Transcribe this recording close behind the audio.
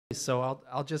So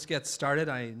I'll just get started.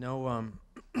 I know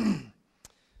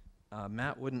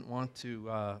Matt wouldn't want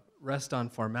to rest on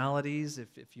formalities.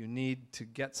 If you need to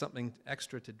get something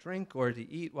extra to drink or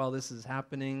to eat while this is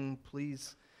happening,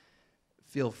 please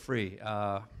feel free.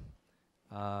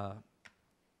 We're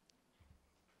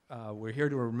here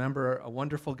to remember a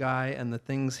wonderful guy and the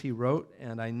things he wrote,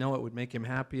 and I know it would make him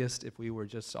happiest if we were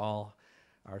just all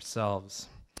ourselves.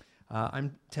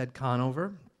 I'm Ted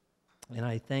Conover, and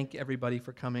I thank everybody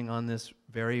for coming on this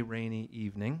very rainy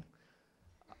evening.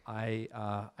 I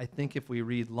think if we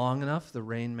read long enough, the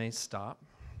rain may stop.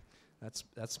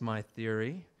 That's my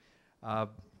theory.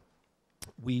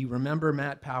 We remember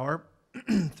Matt Power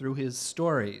through his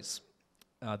stories,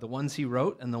 the ones he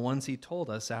wrote and the ones he told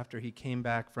us after he came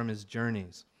back from his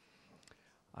journeys.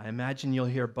 I imagine you'll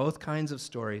hear both kinds of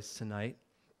stories tonight,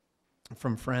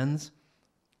 from friends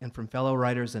and from fellow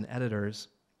writers and editors,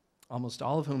 almost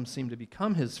all of whom seem to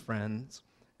become his friends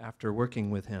after working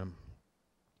with him.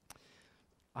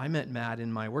 I met Matt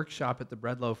in my workshop at the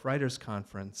Breadloaf Writers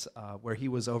Conference, where he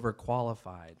was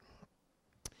overqualified.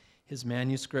 His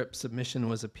manuscript submission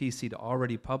was a piece he'd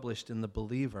already published in The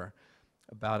Believer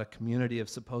about a community of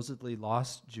supposedly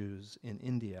lost Jews in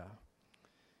India.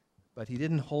 But he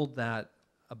didn't hold that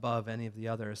above any of the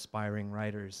other aspiring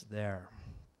writers there.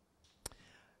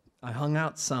 I hung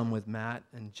out some with Matt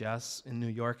and Jess in New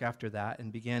York after that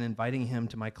and began inviting him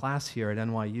to my class here at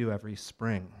NYU every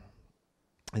spring.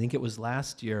 I think it was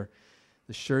last year,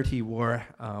 the shirt he wore,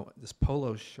 this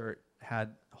polo shirt,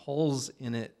 had holes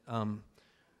in it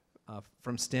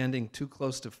from standing too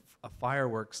close to a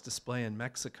fireworks display in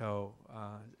Mexico.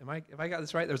 If I got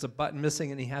this right, there's a button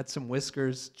missing and he had some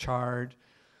whiskers charred.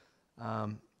 I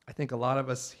think a lot of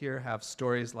us here have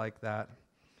stories like that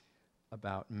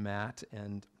about Matt,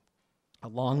 and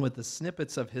along with the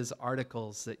snippets of his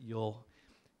articles that you'll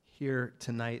hear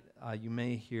tonight, you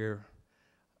may hear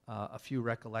a few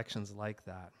recollections like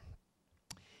that.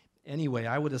 Anyway,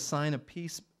 I would assign a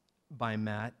piece by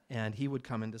Matt, and he would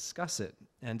come and discuss it,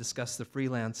 and discuss the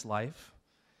freelance life,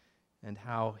 and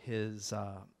how his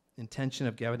intention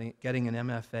of getting an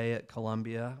MFA at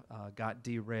Columbia got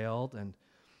derailed, and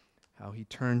how he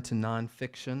turned to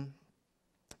nonfiction,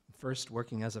 first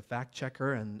working as a fact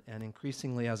checker and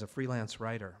increasingly as a freelance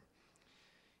writer.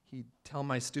 He'd tell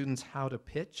my students how to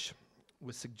pitch,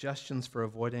 with suggestions for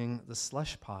avoiding the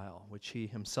slush pile, which he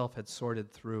himself had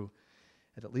sorted through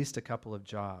at least a couple of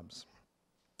jobs.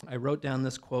 I wrote down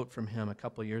this quote from him a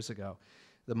couple years ago.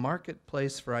 "The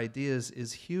marketplace for ideas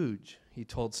is huge," he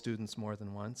told students more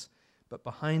than once, "but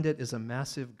behind it is a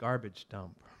massive garbage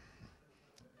dump."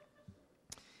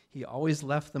 He always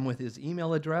left them with his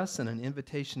email address and an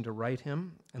invitation to write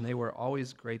him, and they were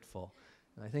always grateful.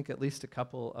 And I think at least a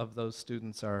couple of those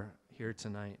students are here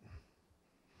tonight.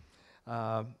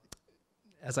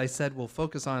 As I said, we'll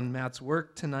focus on Matt's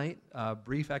work tonight,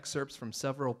 brief excerpts from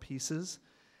several pieces,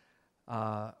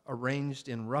 arranged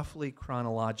in roughly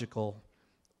chronological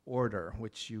order,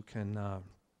 which you can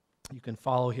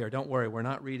follow here. Don't worry, we're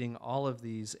not reading all of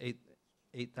these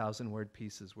 8,000 word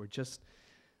pieces. We're just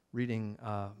reading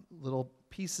little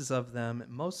pieces of them.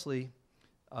 Mostly,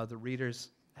 the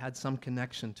readers had some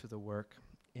connection to the work,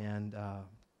 and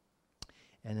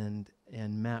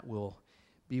Matt will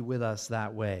be with us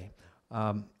that way.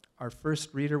 Our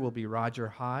first reader will be Roger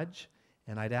Hodge,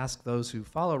 and I'd ask those who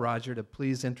follow Roger to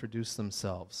please introduce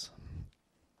themselves.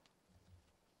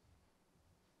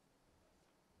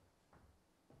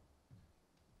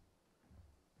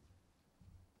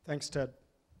 Thanks, Ted.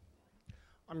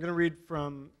 I'm going to read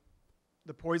from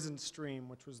The Poison Stream,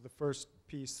 which was the first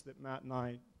piece that Matt and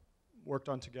I worked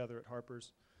on together at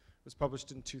Harper's. It was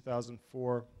published in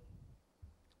 2004.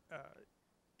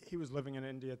 He was living in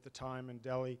India at the time, in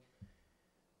Delhi.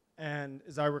 And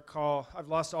as I recall, I've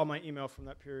lost all my email from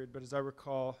that period, but as I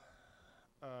recall,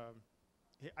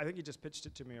 I think he just pitched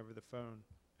it to me over the phone.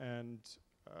 And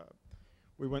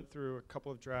we went through a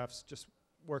couple of drafts, just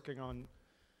working on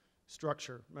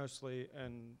structure mostly,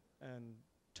 and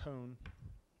tone.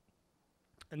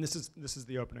 And this is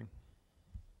the opening.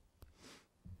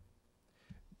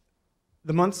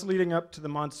 The months leading up to the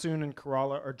monsoon in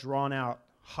Kerala are drawn out,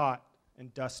 hot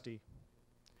and dusty.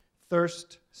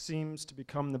 Thirst seems to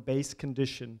become the base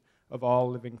condition of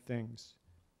all living things.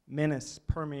 Menace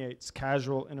permeates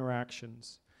casual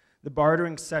interactions. The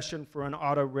bartering session for an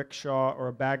auto rickshaw or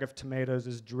a bag of tomatoes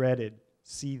is dreaded,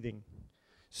 seething.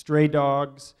 Stray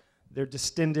dogs, their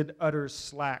distended udders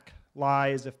slack,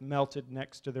 lie as if melted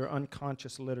next to their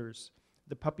unconscious litters.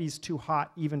 The puppies too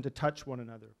hot even to touch one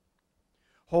another.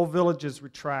 Whole villages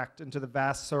retract into the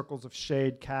vast circles of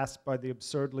shade cast by the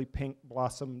absurdly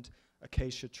pink-blossomed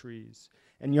acacia trees.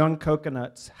 and young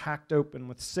coconuts hacked open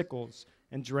with sickles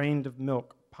and drained of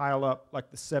milk pile up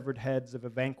like the severed heads of a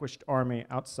vanquished army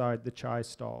outside the chai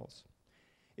stalls.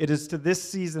 It is to this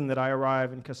season that I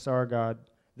arrive in Kasaragod,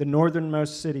 the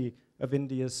northernmost city of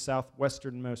India's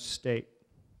southwesternmost state.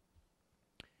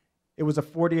 It was a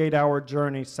 48-hour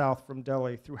journey south from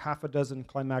Delhi through half a dozen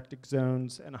climactic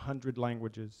zones and 100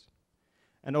 languages.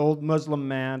 An old Muslim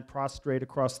man prostrate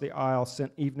across the aisle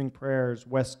sent evening prayers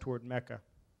west toward Mecca.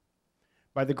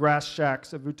 By the grass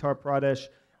shacks of Uttar Pradesh,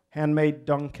 handmade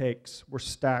dung cakes were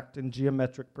stacked in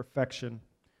geometric perfection,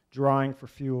 drying for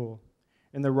fuel.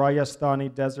 In the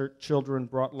Rajasthani desert, children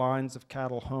brought lines of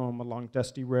cattle home along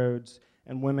dusty roads,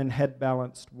 and women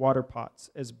head-balanced water pots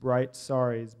as bright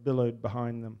saris billowed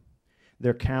behind them,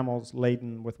 their camels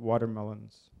laden with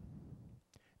watermelons.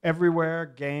 Everywhere,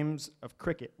 games of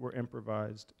cricket were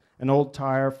improvised. An old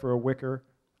tire for a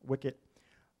wicket,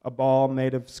 a ball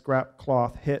made of scrap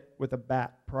cloth hit with a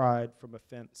bat pried from a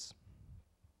fence.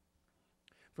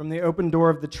 From the open door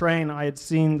of the train, I had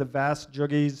seen the vast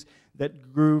juggies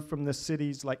that grew from the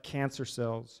cities like cancer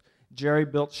cells,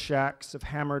 jerry-built shacks of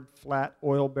hammered flat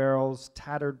oil barrels,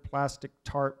 tattered plastic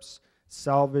tarps,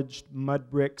 salvaged mud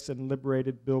bricks, and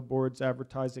liberated billboards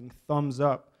advertising thumbs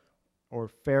up or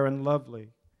fair and lovely,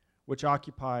 which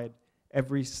occupied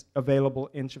every available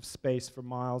inch of space for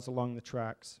miles along the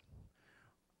tracks.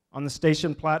 On the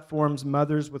station platforms,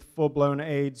 mothers with full-blown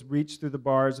AIDS reached through the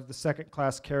bars of the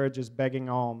second-class carriages begging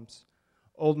alms.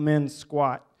 Old men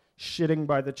squat, shitting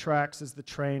by the tracks as the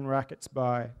train rackets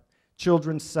by.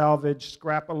 Children salvage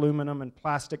scrap aluminum and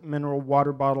plastic mineral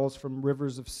water bottles from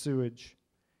rivers of sewage.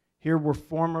 Here were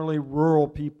formerly rural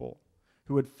people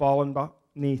who had fallen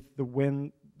beneath the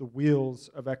wheels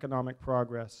of economic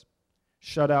progress,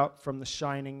 shut out from the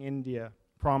shining India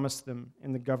promised them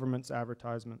in the government's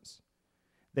advertisements.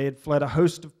 They had fled a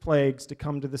host of plagues to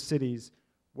come to the cities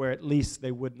where at least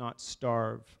they would not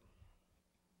starve.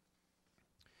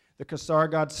 The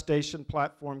Kasaragod station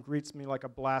platform greets me like a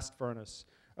blast furnace.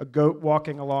 A goat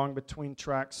walking along between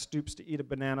tracks stoops to eat a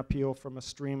banana peel from a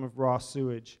stream of raw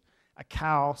sewage. A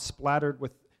cow splattered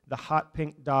with the hot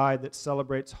pink dye that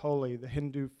celebrates Holi, the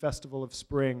Hindu festival of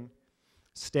spring,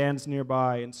 stands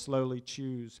nearby and slowly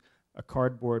chews a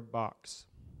cardboard box.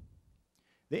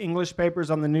 The English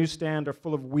papers on the newsstand are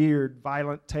full of weird,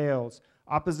 violent tales.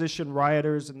 Opposition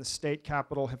rioters in the state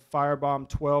capital have firebombed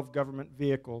 12 government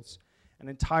vehicles. An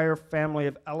entire family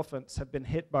of elephants have been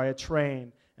hit by a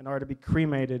train and are to be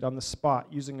cremated on the spot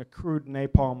using a crude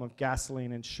napalm of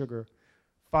gasoline and sugar.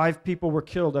 5 people were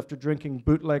killed after drinking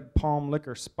bootleg palm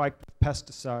liquor spiked with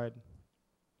pesticide.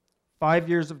 5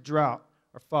 years of drought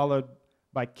are followed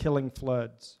by killing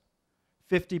floods.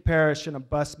 50 perish in a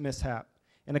bus mishap.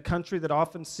 In a country that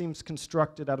often seems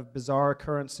constructed out of bizarre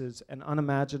occurrences and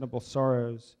unimaginable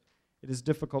sorrows, it is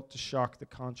difficult to shock the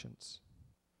conscience.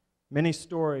 Many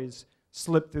stories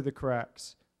slip through the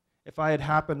cracks. If I had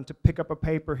happened to pick up a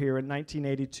paper here in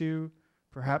 1982,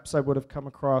 perhaps I would have come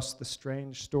across the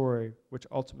strange story which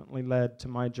ultimately led to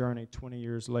my journey 20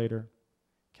 years later,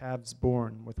 calves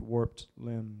born with warped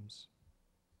limbs.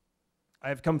 I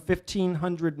have come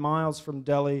 1,500 miles from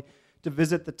Delhi to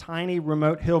visit the tiny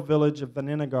remote hill village of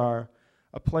Vaninagar,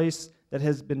 a place that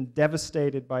has been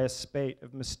devastated by a spate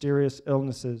of mysterious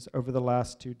illnesses over the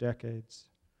last 2 decades.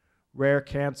 Rare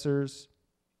cancers,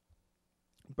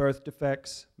 birth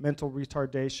defects, mental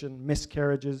retardation,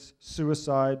 miscarriages,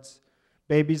 suicides.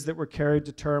 Babies that were carried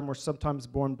to term were sometimes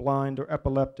born blind or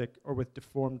epileptic or with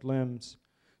deformed limbs.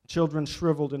 Children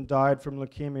shriveled and died from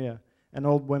leukemia, and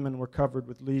old women were covered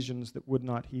with lesions that would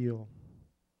not heal.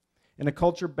 In a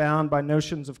culture bound by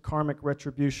notions of karmic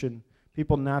retribution,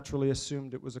 people naturally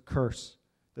assumed it was a curse,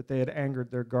 that they had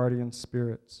angered their guardian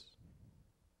spirits.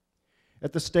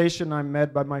 At the station, I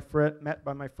met by my friend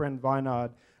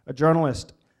Vinod, a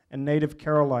journalist and native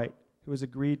Keralite who has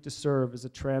agreed to serve as a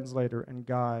translator and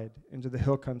guide into the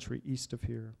hill country east of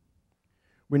here.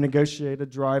 We negotiate a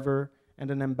driver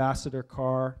and an ambassador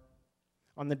car.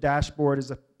 On the dashboard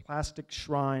is a plastic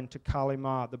shrine to Kali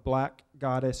Ma, the black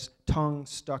goddess, tongue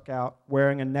stuck out,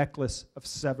 wearing a necklace of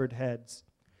severed heads.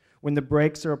 When the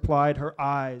brakes are applied, her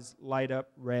eyes light up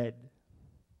red.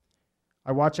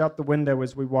 I watch out the window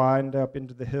as we wind up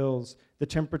into the hills, the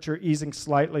temperature easing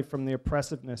slightly from the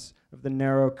oppressiveness of the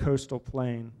narrow coastal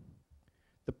plain.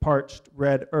 The parched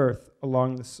red earth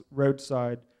along the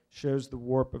roadside shows the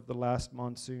warp of the last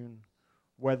monsoon,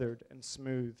 weathered and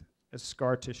smooth as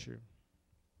scar tissue.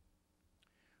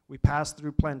 We pass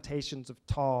through plantations of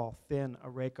tall, thin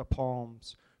areca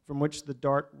palms, from which the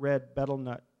dark red betel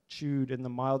nut chewed in the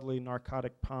mildly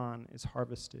narcotic pan is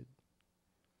harvested.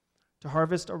 To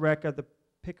harvest areca, the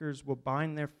pickers will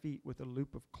bind their feet with a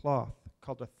loop of cloth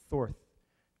called a thorth,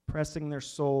 pressing their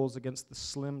soles against the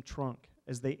slim trunk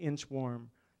as they inchworm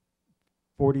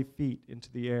 40 feet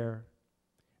into the air.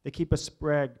 They keep a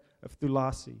sprig of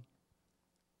thulasi,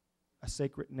 a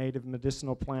sacred native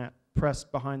medicinal plant,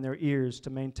 pressed behind their ears to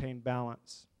maintain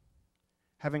balance.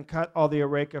 Having cut all the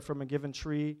areca from a given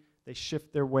tree, they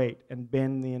shift their weight and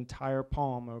bend the entire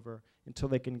palm over until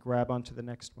they can grab onto the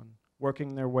next one,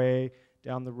 working their way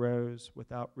down the rows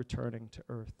without returning to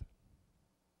earth.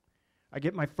 I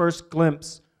get my first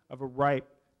glimpse of a ripe,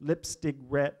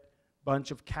 lipstick-red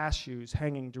bunch of cashews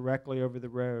hanging directly over the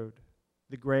road,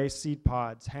 the gray seed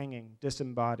pods hanging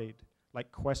disembodied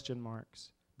like question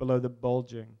marks below the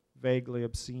bulging, vaguely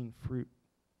obscene fruit.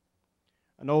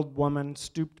 An old woman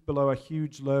stooped below a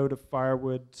huge load of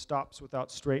firewood stops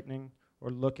without straightening or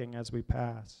looking as we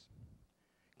pass.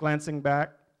 Glancing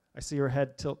back, I see her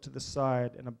head tilt to the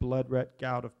side and a blood-red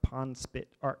gout of pond spit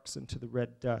arcs into the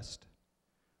red dust.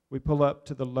 We pull up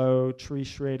to the low,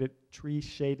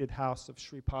 tree-shaded house of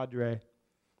Sri Padre,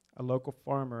 a local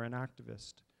farmer and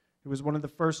activist, who was one of the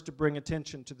first to bring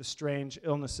attention to the strange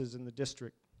illnesses in the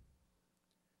district.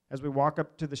 As we walk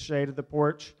up to the shade of the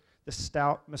porch, the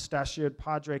stout, mustachioed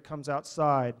Padre comes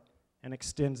outside and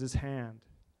extends his hand.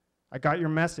 "I got your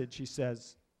message," he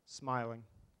says, smiling.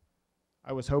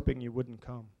 "I was hoping you wouldn't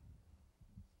come."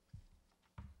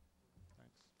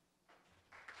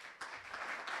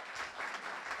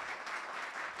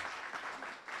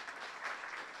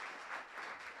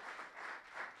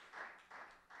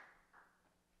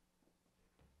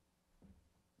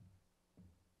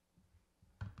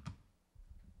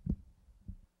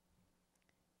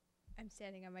 I'm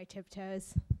standing on my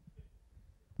tiptoes.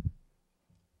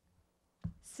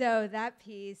 So that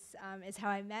piece is how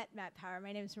I met Matt Power.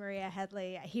 My name is Maria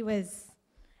Headley. He was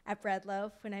at Bread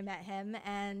Loaf when I met him,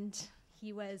 and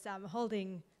he was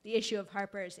holding the issue of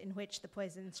Harper's in which the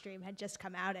Poison Stream had just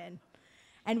come out in,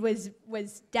 and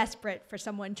was desperate for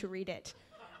someone to read it.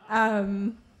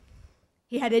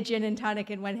 He had a gin and tonic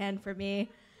in one hand for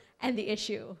me, and the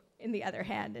issue in the other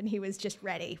hand, and he was just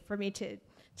ready for me to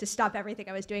stop everything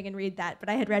I was doing and read that, but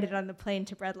I had read it on the plane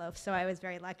to Bread Loaf, so I was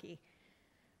very lucky.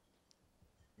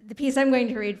 The piece I'm going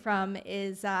to read from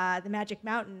is The Magic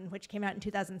Mountain, which came out in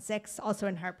 2006, also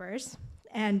in Harper's,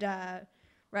 and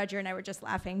Roger and I were just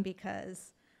laughing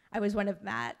because I was one of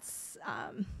Matt's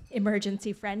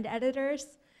emergency friend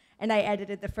editors, and I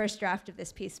edited the first draft of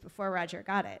this piece before Roger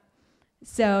got it.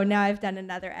 So now I've done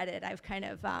another edit. I've kind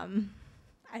of,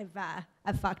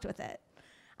 I've fucked with it.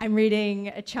 I'm reading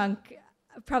a chunk,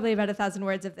 probably about 1,000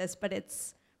 words of this, but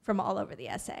it's from all over the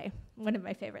essay. One of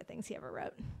my favorite things he ever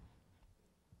wrote.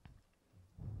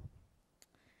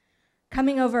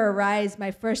 Coming over a rise,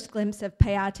 my first glimpse of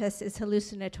Payatas is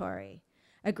hallucinatory,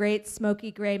 a great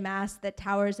smoky gray mass that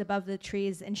towers above the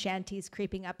trees and shanties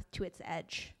creeping up to its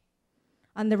edge.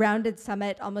 On the rounded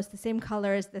summit, almost the same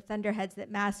color as the thunderheads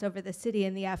that mass over the city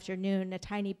in the afternoon, a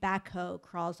tiny backhoe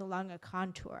crawls along a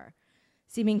contour,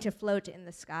 seeming to float in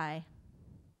the sky.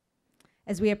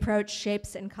 As we approach,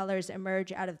 shapes and colors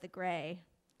emerge out of the gray.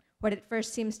 What at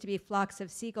first seems to be flocks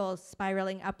of seagulls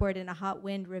spiraling upward in a hot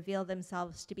wind reveal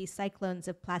themselves to be cyclones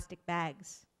of plastic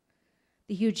bags.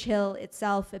 The huge hill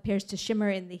itself appears to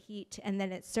shimmer in the heat, and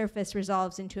then its surface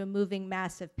resolves into a moving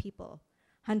mass of people,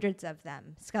 hundreds of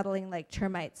them, scuttling like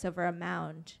termites over a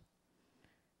mound.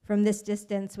 From this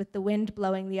distance, with the wind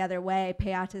blowing the other way,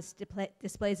 Payatas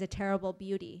displays a terrible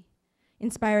beauty,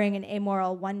 inspiring an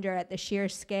amoral wonder at the sheer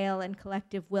scale and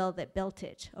collective will that built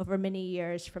it over many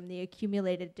years from the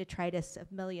accumulated detritus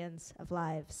of millions of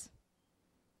lives.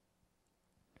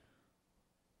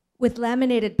 With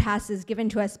laminated passes given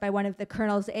to us by one of the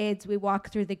colonel's aides, we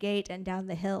walk through the gate and down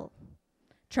the hill.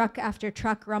 Truck after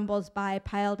truck rumbles by,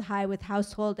 piled high with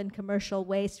household and commercial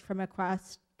waste from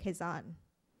across Kazan.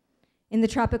 In the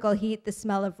tropical heat, the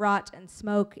smell of rot and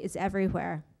smoke is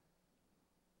everywhere.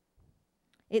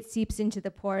 It seeps into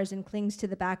the pores and clings to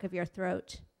the back of your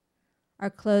throat. Our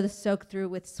clothes soak through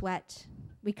with sweat.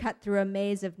 We cut through a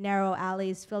maze of narrow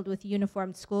alleys filled with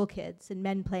uniformed school kids and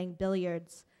men playing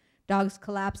billiards, dogs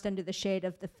collapsed under the shade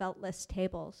of the feltless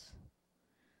tables.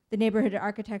 The neighborhood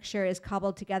architecture is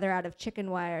cobbled together out of chicken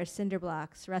wire, cinder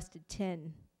blocks, rusted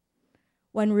tin.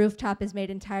 One rooftop is made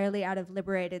entirely out of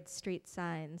liberated street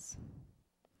signs.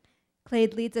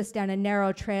 Clade leads us down a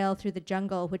narrow trail through the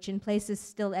jungle, which in places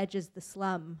still edges the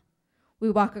slum. We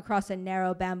walk across a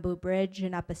narrow bamboo bridge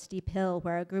and up a steep hill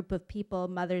where a group of people,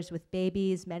 mothers with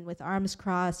babies, men with arms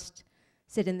crossed,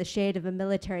 sit in the shade of a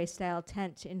military-style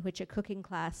tent in which a cooking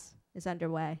class is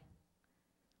underway.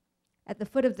 At the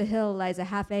foot of the hill lies a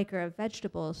half acre of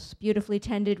vegetables, beautifully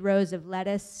tended rows of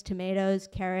lettuce, tomatoes,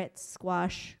 carrots,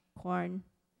 squash, corn.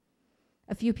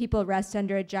 A few people rest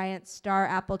under a giant star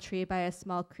apple tree by a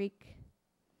small creek.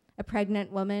 A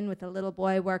pregnant woman with a little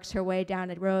boy works her way down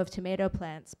a row of tomato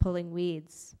plants, pulling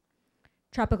weeds.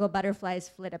 Tropical butterflies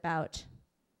flit about.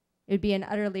 It would be an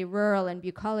utterly rural and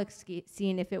bucolic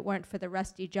scene if it weren't for the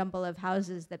rusty jumble of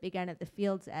houses that began at the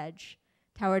field's edge,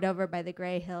 towered over by the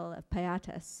gray hill of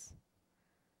Payatas.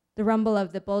 The rumble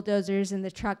of the bulldozers and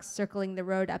the trucks circling the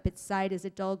road up its side is a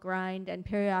dull grind, and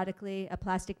periodically a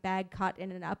plastic bag caught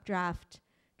in an updraft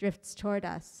drifts toward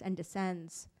us and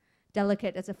descends,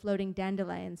 delicate as a floating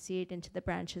dandelion seed into the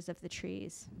branches of the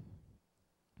trees.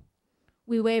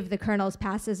 We wave the colonel's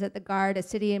passes at the guard, a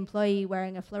city employee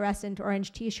wearing a fluorescent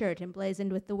orange t-shirt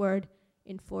emblazoned with the word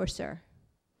enforcer.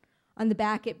 On the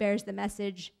back, it bears the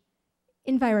message,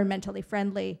 environmentally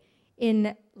friendly,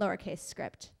 in lowercase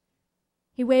script.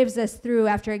 He waves us through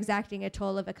after exacting a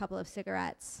toll of a couple of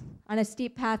cigarettes. On a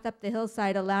steep path up the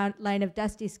hillside, a line of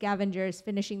dusty scavengers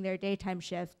finishing their daytime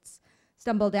shifts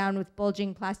stumble down with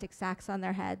bulging plastic sacks on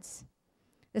their heads.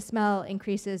 The smell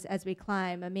increases as we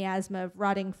climb, a miasma of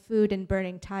rotting food and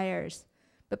burning tires.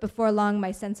 But before long,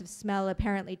 my sense of smell,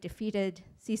 apparently defeated,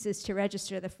 ceases to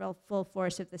register the full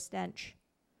force of the stench.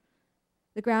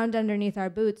 The ground underneath our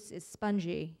boots is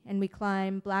spongy, and we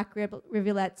climb. Black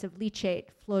rivulets of leachate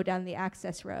flow down the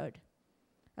access road.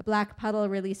 A black puddle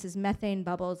releases methane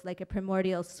bubbles like a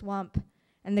primordial swamp,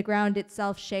 and the ground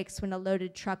itself shakes when a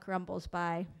loaded truck rumbles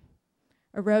by.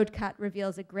 A road cut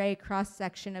reveals a gray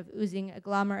cross-section of oozing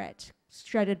agglomerate,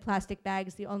 shredded plastic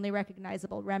bags, the only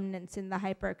recognizable remnants in the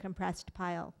hyper-compressed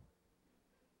pile.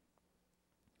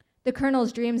 The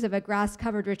colonel's dreams of a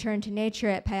grass-covered return to nature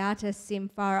at Payatas seem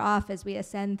far off as we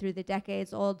ascend through the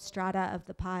decades-old strata of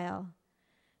the pile.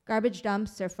 Garbage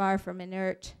dumps are far from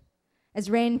inert. As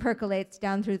rain percolates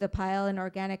down through the pile and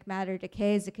organic matter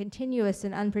decays, a continuous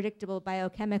and unpredictable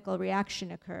biochemical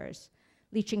reaction occurs,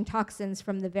 leaching toxins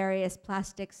from the various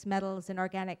plastics, metals, and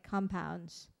organic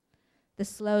compounds. The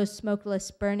slow,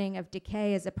 smokeless burning of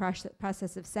decay is a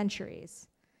process of centuries.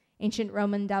 Ancient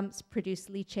Roman dumps produce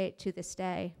leachate to this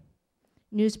day.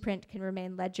 Newsprint can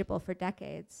remain legible for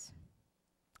decades.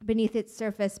 Beneath its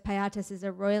surface, Payatas is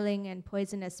a roiling and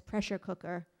poisonous pressure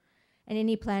cooker, and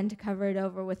any plan to cover it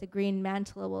over with a green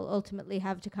mantle will ultimately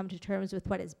have to come to terms with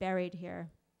what is buried here.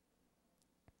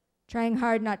 Trying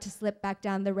hard not to slip back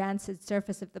down the rancid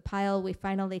surface of the pile, we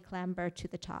finally clamber to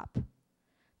the top.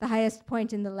 The highest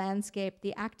point in the landscape,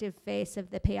 the active face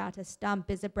of the Payatas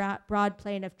dump, is a broad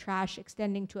plain of trash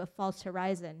extending to a false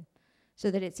horizon, so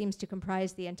that it seems to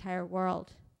comprise the entire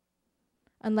world.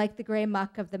 Unlike the gray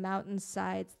muck of the mountain's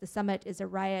sides, the summit is a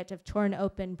riot of torn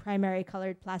open,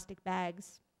 primary-colored plastic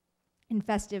bags in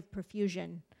festive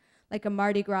profusion, like a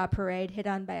Mardi Gras parade hit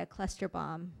on by a cluster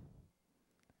bomb.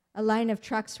 A line of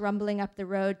trucks rumbling up the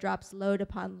road drops load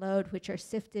upon load, which are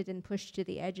sifted and pushed to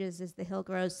the edges as the hill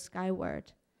grows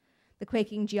skyward. The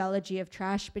quaking geology of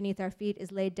trash beneath our feet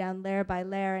is laid down layer by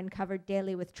layer and covered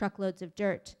daily with truckloads of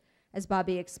dirt. As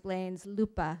Bobby explains,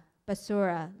 lupa,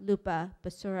 basura,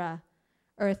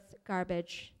 earth,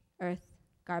 garbage,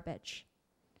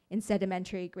 in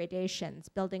sedimentary gradations,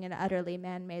 building an utterly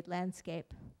man-made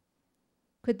landscape.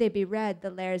 Could they be read, the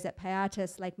layers at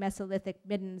Payatas, like Mesolithic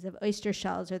middens of oyster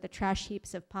shells or the trash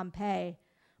heaps of Pompeii,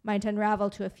 might unravel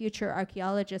to a future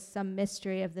archaeologist some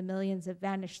mystery of the millions of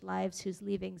vanished lives whose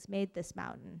leavings made this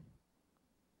mountain.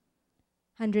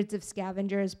 Hundreds of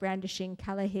scavengers brandishing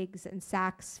calahigs and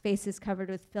sacks, faces covered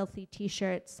with filthy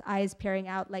t-shirts, eyes peering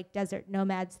out like desert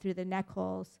nomads through the neck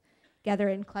holes, gather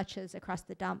in clutches across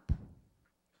the dump.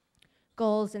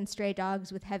 Gulls and stray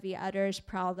dogs with heavy udders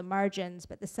prowl the margins,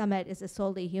 but the summit is a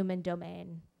solely human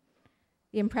domain.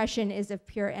 The impression is of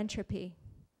pure entropy,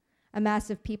 a mass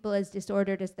of people as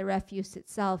disordered as the refuse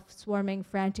itself, swarming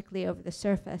frantically over the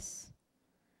surface.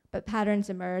 But patterns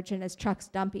emerge, and as trucks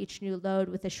dump each new load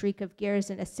with a shriek of gears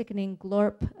and a sickening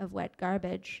glorp of wet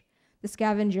garbage, the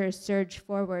scavengers surge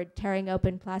forward, tearing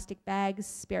open plastic bags,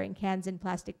 spearing cans and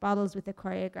plastic bottles with a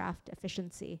choreographed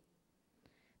efficiency.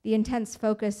 The intense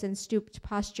focus and stooped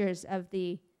postures of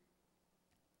the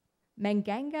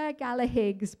Manganga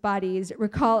Galahig's bodies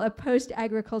recall a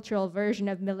post-agricultural version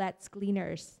of Millet's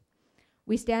gleaners.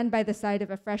 We stand by the side of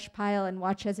a fresh pile and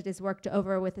watch as it is worked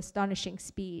over with astonishing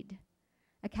speed.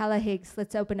 A Galahig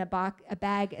slits open a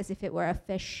bag as if it were a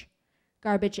fish,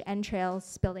 garbage entrails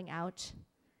spilling out.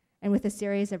 And with a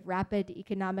series of rapid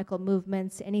economical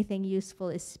movements, anything useful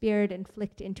is speared and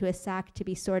flicked into a sack to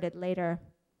be sorted later.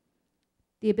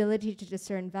 The ability to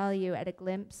discern value at a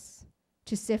glimpse,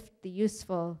 to sift the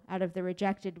useful out of the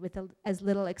rejected with as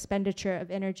little expenditure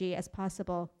of energy as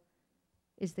possible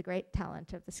is the great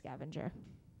talent of the scavenger.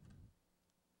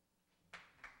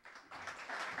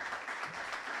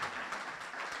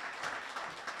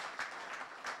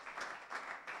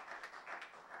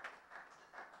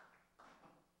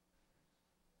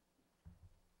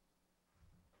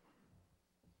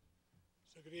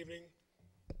 So good evening.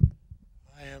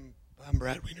 I'm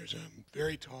Brad Wieners. I'm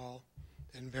very tall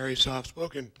and very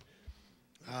soft-spoken.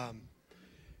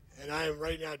 And I am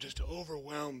right now just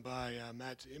overwhelmed by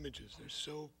Matt's images. They're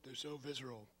so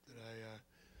visceral that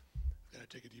I've got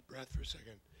to take a deep breath for a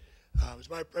second. It was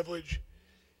my privilege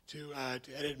to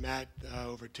edit Matt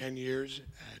over 10 years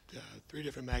at 3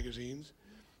 different magazines.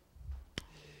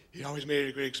 He always made it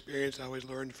a great experience. I always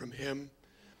learned from him.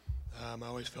 I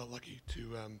always felt lucky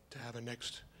to have a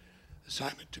next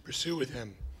assignment to pursue with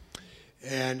him.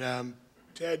 And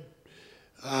Ted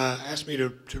asked me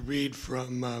to read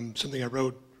from something I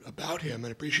wrote about him,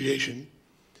 an appreciation.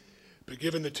 But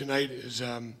given that tonight is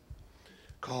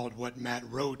called What Matt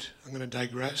Wrote, I'm going to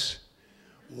digress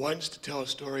once to tell a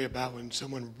story about when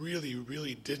someone really,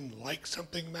 really didn't like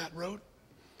something Matt wrote.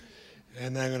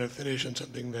 And then I'm going to finish on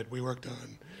something that we worked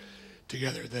on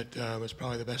together that was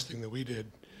probably the best thing that we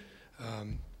did.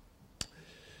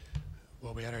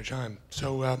 Well, we had our time.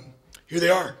 So here they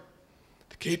are,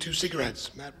 the K2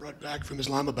 cigarettes Matt brought back from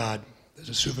Islamabad as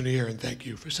a souvenir, and thank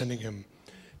you for sending him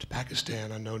to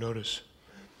Pakistan on no notice.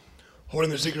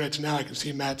 Holding the cigarettes now, I can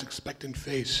see Matt's expectant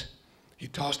face. He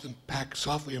tossed the pack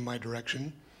softly in my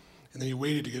direction, and then he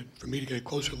waited for me to get a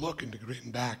closer look and to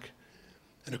grin back.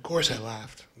 And of course I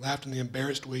laughed in the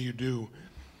embarrassed way you do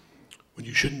when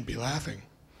you shouldn't be laughing.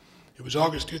 It was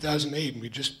August 2008, and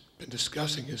we'd just been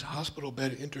discussing his hospital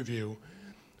bed interview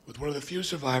with one of the few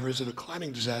survivors of a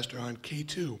climbing disaster on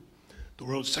K2, the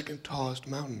world's second tallest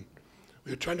mountain.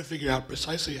 We were trying to figure out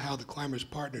precisely how the climber's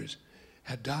partners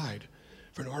had died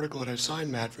for an article that I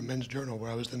signed Matt for Men's Journal, where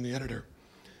I was then the editor.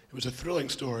 It was a thrilling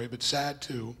story, but sad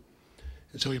too,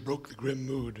 and so he broke the grim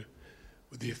mood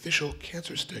with the official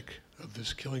cancer stick of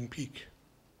this killing peak.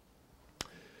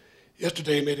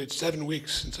 Yesterday made it 7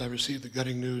 weeks since I received the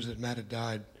gutting news that Matt had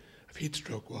died of heat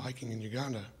stroke while hiking in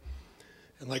Uganda.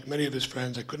 And like many of his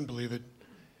friends, I couldn't believe it,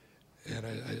 and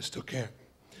I still can't.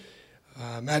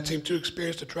 Matt seemed too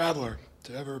experienced a traveler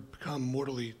to ever become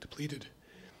mortally depleted.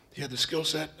 He had the skill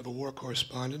set of a war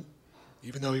correspondent,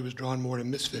 even though he was drawn more to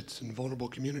misfits and vulnerable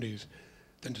communities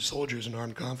than to soldiers in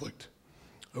armed conflict.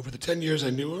 Over the 10 years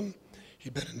I knew him,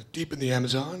 he'd been deep in the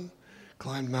Amazon,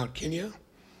 climbed Mount Kenya,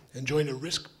 and joined a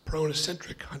risk-prone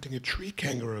eccentric hunting a tree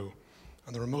kangaroo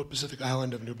on the remote Pacific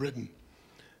island of New Britain.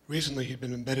 Recently, he'd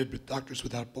been embedded with Doctors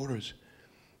Without Borders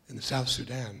in the South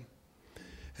Sudan.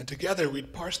 And together,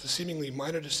 we'd parse the seemingly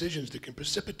minor decisions that can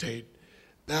precipitate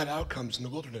bad outcomes in the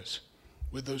wilderness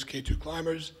with those K2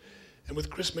 climbers and with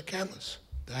Chris McCandless,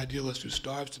 the idealist who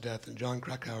starves to death in John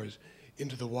Krakauer's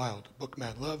Into the Wild, a book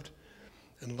Matt loved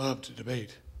and loved to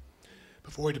debate.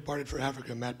 Before he departed for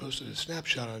Africa, Matt posted a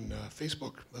snapshot on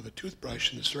Facebook of a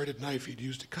toothbrush and the serrated knife he'd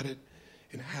used to cut it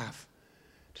in half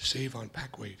to save on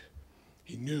pack weight.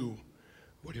 He knew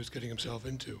what he was getting himself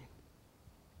into.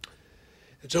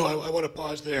 And so I want to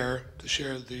pause there to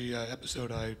share the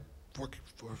episode I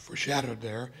foreshadowed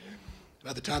there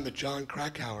about the time that John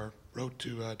Krakauer wrote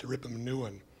to rip him a new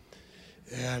one.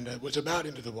 And it was about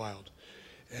Into the Wild.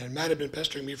 And Matt had been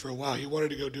pestering me for a while. He wanted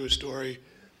to go do a story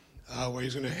where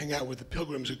he's going to hang out with the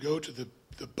pilgrims who go to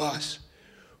the bus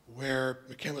where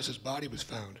McCandless's body was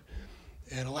found.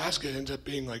 And Alaska ends up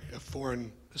being like a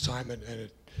foreign assignment, and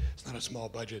it's not a small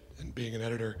budget. And being an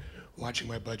editor, watching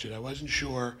my budget, I wasn't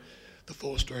sure the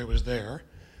full story was there.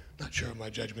 Not sure of my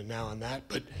judgment now on that.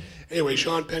 But anyway,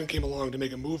 Sean Penn came along to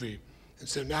make a movie. And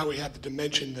so now we had the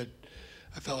dimension that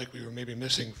I felt like we were maybe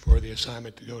missing for the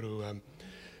assignment to go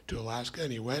to Alaska.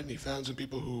 And he went and he found some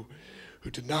people who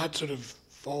did not sort of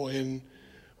fall in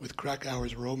with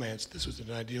Krakauer's romance. This was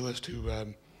an idealist who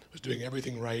was doing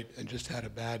everything right and just had a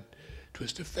bad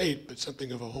twist of fate, but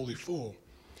something of a holy fool.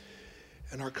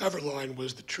 And our cover line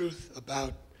was the truth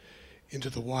about Into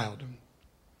the Wild.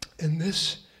 And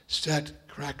this set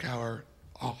Krakauer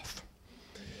off.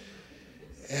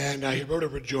 And he wrote a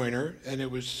rejoinder, and it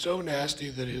was so nasty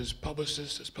that his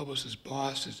publicist, his publicist's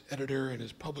boss, his editor, and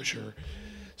his publisher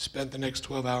spent the next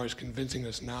 12 hours convincing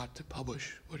us not to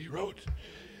publish what he wrote.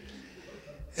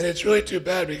 And it's really too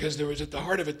bad because there was, at the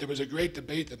heart of it, there was a great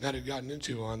debate that Matt had gotten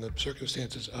into on the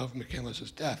circumstances of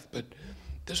McCandless's death. But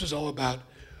this was all about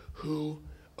who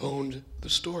owned the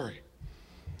story.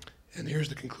 And here's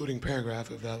the concluding paragraph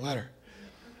of that letter.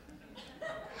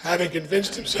 Having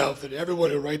convinced himself that everyone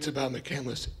who writes about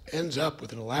McCandless ends up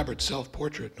with an elaborate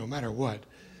self-portrait no matter what,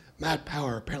 Matt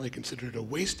Power apparently considered it a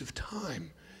waste of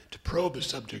time to probe the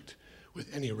subject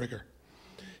with any rigor.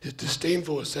 His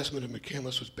disdainful assessment of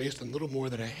McCandless was based on little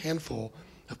more than a handful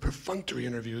of perfunctory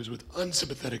interviews with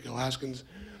unsympathetic Alaskans,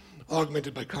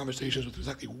 augmented by conversations with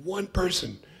exactly one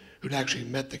person who'd actually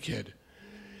met the kid.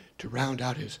 To round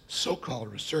out his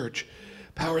so-called research,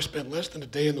 Power spent less than a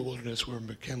day in the wilderness where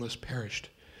McCandless perished.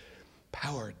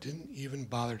 Power didn't even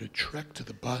bother to trek to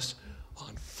the bus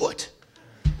on foot,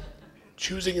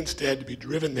 choosing instead to be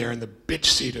driven there in the bitch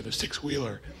seat of a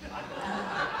six-wheeler,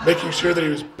 making sure that he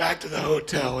was back to the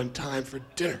hotel in time for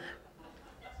dinner.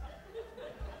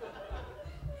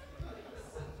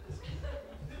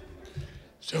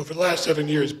 So for the last 7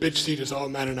 years, bitch seat is all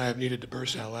Matt and I have needed to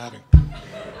burst out laughing.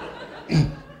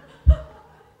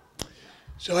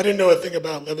 So I didn't know a thing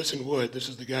about Levison Wood. This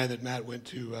is the guy that Matt went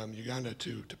to Uganda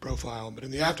to profile. But in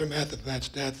the aftermath of Matt's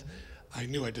death, I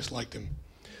knew I disliked him.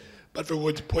 But for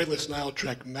Wood's pointless Nile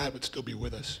trek, Matt would still be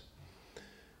with us.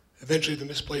 Eventually, the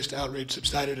misplaced outrage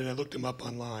subsided, and I looked him up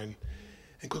online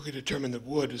and quickly determined that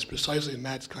Wood is precisely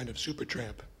Matt's kind of super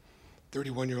tramp,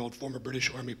 31-year-old former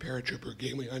British Army paratrooper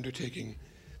gamely undertaking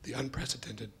the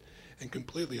unprecedented and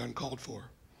completely uncalled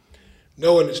for.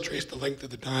 No one has traced the length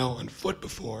of the Nile on foot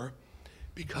before,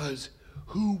 because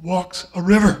who walks a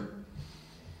river?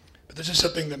 But this is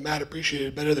something that Matt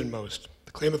appreciated better than most.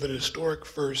 The claim of an historic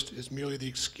first is merely the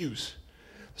excuse,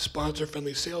 the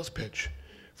sponsor-friendly sales pitch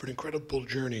for an incredible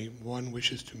journey one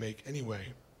wishes to make anyway.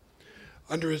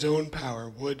 Under his own power,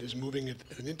 Wood is moving at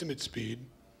an intimate speed,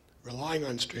 relying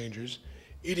on strangers,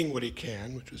 eating what he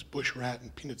can, which was bush rat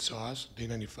and peanut sauce, day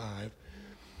 95,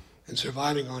 and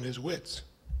surviving on his wits.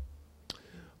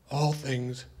 All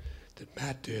things that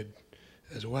Matt did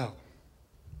as well.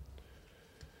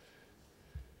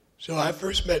 So I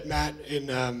first met Matt in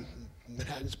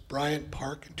Manhattan's Bryant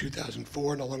Park in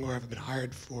 2004. No longer have I been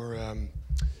hired for as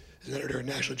an editor at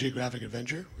National Geographic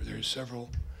Adventure, where there's several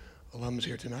alums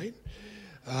here tonight.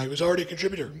 He was already a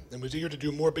contributor and was eager to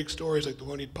do more big stories like the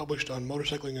one he'd published on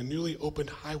motorcycling a newly opened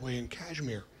highway in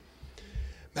Kashmir.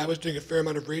 Matt was doing a fair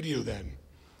amount of radio then,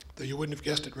 though you wouldn't have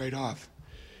guessed it right off.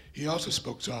 He also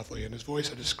spoke softly, and his voice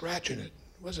had a scratch in it.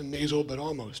 It wasn't nasal, but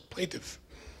almost plaintive.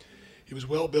 He was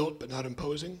well built, but not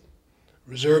imposing,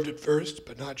 reserved at first,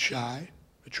 but not shy,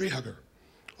 a tree hugger,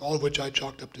 all of which I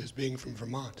chalked up to his being from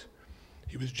Vermont.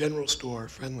 He was general store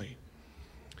friendly.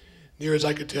 Near as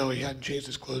I could tell, he hadn't changed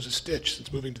his clothes a stitch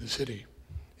since moving to the city.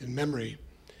 In memory,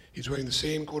 he's wearing the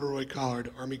same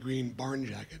corduroy-collared army green barn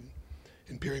jacket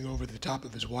and peering over the top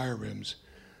of his wire rims,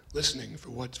 listening for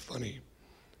what's funny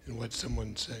and what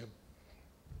someone's saying.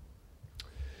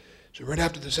 So right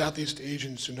after the Southeast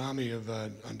Asian tsunami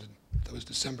that was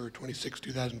December 26,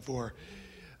 2004,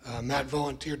 Matt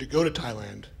volunteered to go to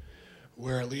Thailand,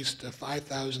 where at least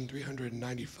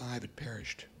 5,395 had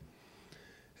perished.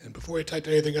 And before he typed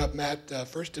anything up, Matt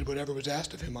first did whatever was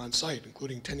asked of him on site,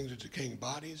 including tending to decaying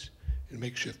bodies in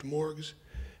makeshift morgues,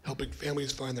 helping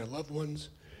families find their loved ones,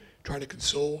 trying to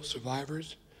console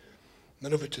survivors.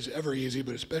 None of which is ever easy,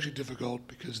 but especially difficult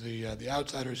because the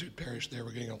outsiders who'd perished there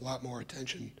were getting a lot more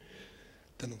attention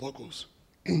than the locals.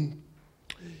 And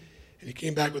he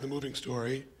came back with a moving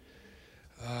story,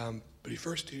 but he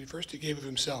first gave of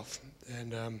himself,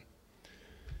 and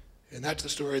that's the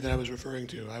story that I was referring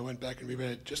to. I went back and reread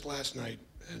it just last night,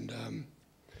 and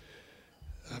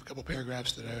I have a couple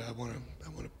paragraphs that I want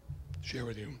to share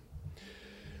with you.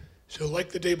 So, like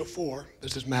the day before,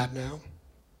 this is Matt now.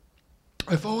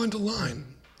 I fall into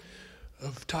line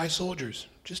of Thai soldiers,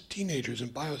 just teenagers in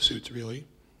biosuits, really,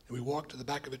 and we walk to the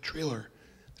back of a trailer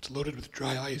that's loaded with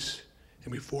dry ice,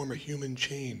 and we form a human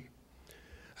chain.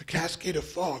 A cascade of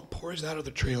fog pours out of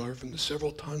the trailer from the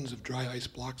several tons of dry ice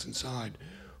blocks inside,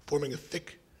 forming a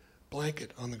thick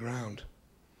blanket on the ground.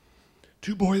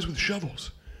 Two boys with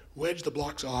shovels wedge the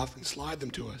blocks off and slide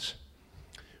them to us.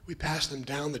 We pass them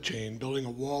down the chain, building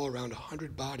a wall around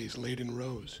 100 bodies laid in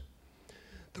rows.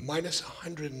 The minus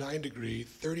 109 degree,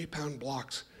 30-pound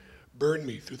blocks burn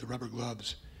me through the rubber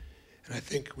gloves, and I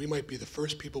think we might be the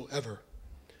first people ever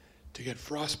to get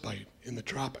frostbite in the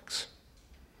tropics.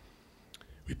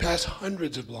 We pass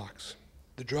hundreds of blocks.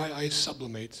 The dry ice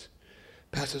sublimates,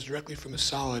 passes directly from a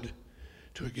solid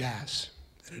to a gas,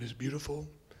 and it is beautiful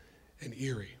and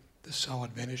eerie, the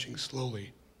solid vanishing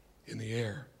slowly in the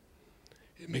air.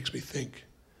 It makes me think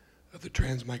of the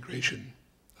transmigration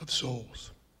of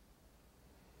souls.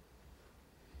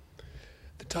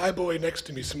 The Thai boy next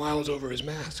to me smiles over his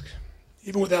mask.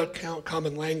 Even without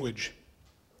common language,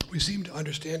 we seem to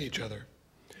understand each other.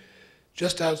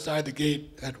 Just outside the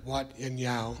gate at Wat Yen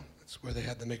Yao, It's where they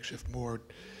had the makeshift morgue.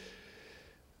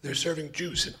 They're serving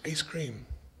juice and ice cream.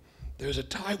 There's a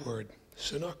Thai word,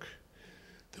 Sanuk,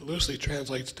 that loosely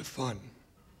translates to fun.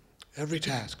 Every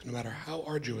task, no matter how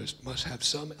arduous, must have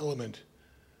some element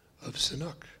of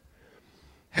Sanuk.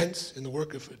 Hence, in the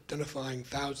work of identifying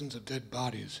thousands of dead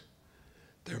bodies,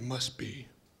 there must be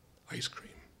ice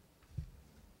cream.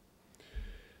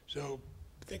 So,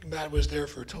 I think Matt was there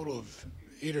for a total of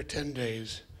 8 or 10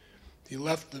 days. He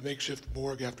left the makeshift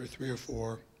morgue after 3 or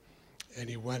 4, and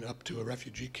he went up to a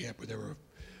refugee camp where there were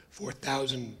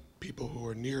 4,000 people who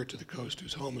were near to the coast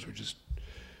whose homes were just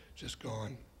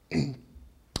gone. And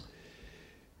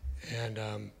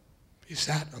he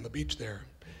sat on the beach there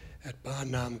at Ba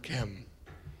Nam Kem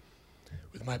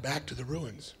with my back to the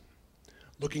ruins,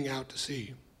 looking out to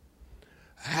sea.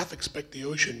 I half expect the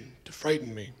ocean to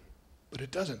frighten me, but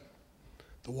it doesn't.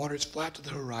 The water's flat to the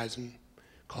horizon,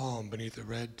 calm beneath a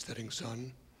red setting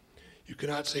sun. You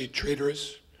cannot say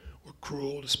traitorous or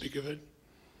cruel to speak of it.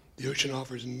 The ocean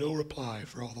offers no reply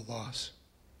for all the loss.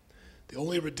 The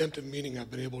only redemptive meaning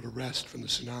I've been able to wrest from the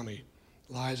tsunami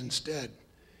lies instead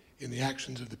in the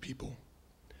actions of the people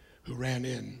who ran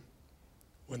in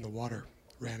when the water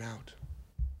ran out.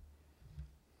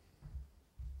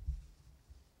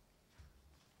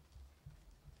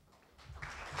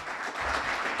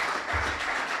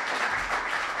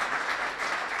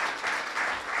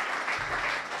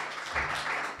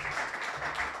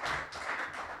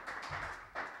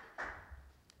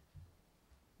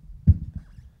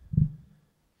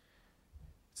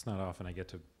 It's not often I get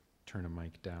to turn a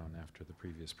mic down after the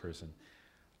previous person.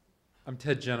 I'm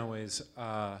Ted Genoways.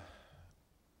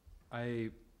 I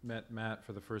met Matt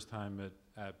for the first time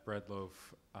at Breadloaf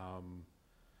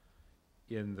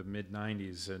in the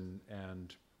mid-90s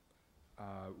and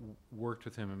worked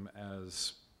with him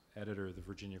as editor of the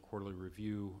Virginia Quarterly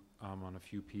Review on a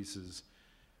few pieces.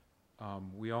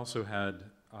 We also had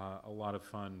a lot of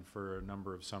fun for a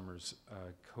number of summers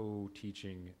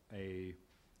co-teaching a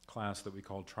class that we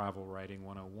called Travel Writing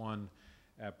 101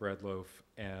 at Breadloaf,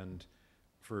 and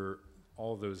for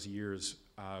all those years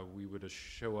we would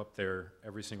show up there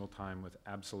every single time with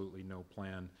absolutely no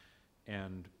plan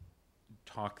and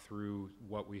talk through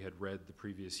what we had read the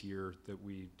previous year that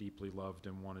we deeply loved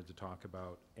and wanted to talk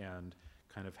about, and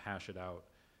kind of hash it out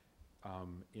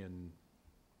in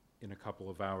a couple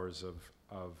of hours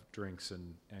of drinks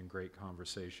and great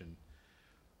conversation.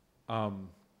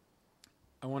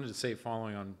 I wanted to say,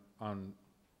 following on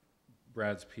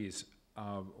Brad's piece,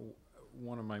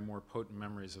 one of my more potent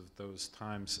memories of those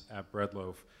times at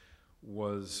Breadloaf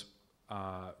was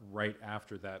right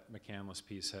after that McCandless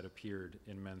piece had appeared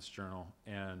in Men's Journal,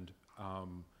 and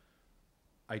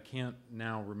I can't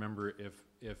now remember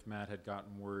if Matt had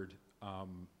gotten word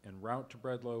en route to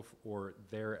Breadloaf or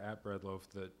there at Breadloaf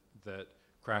that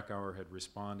Krakauer had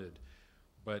responded,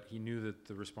 but he knew that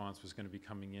the response was going to be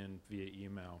coming in via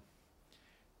email.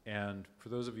 And for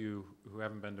those of you who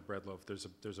haven't been to Breadloaf,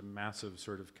 there's a massive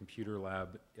sort of computer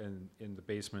lab in the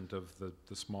basement of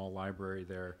the small library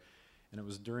there. And it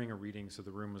was during a reading, so the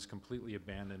room was completely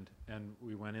abandoned. And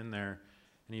we went in there,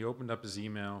 and he opened up his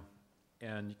email,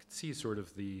 and you could see sort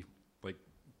of the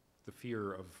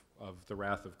fear of the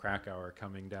wrath of Krakauer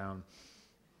coming down.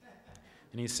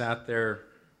 And he sat there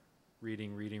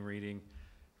reading,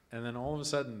 and then all of a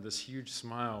sudden this huge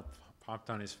smile popped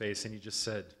on his face, and he just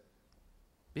said,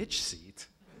 "Bitch seat."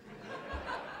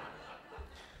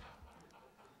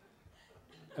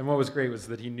 And what was great was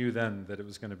that he knew then that it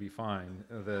was going to be fine,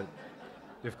 that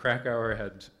if Krakauer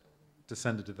had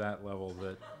descended to that level,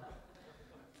 that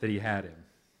he had him.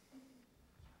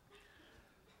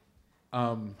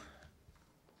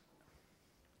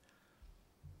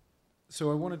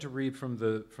 So I wanted to read from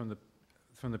the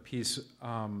piece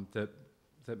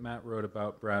that Matt wrote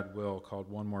about Brad Will, called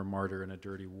 "One More Martyr in a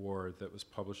Dirty War," that was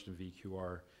published in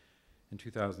VQR in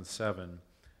 2007.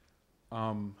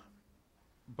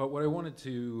 But what I wanted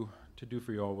to do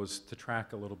for you all was to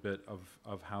track a little bit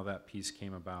of how that piece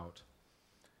came about,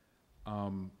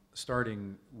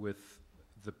 starting with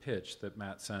the pitch that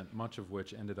Matt sent, much of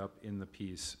which ended up in the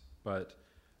piece, but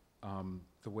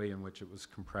the way in which it was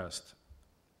compressed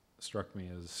struck me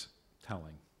as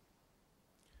telling.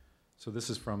 So this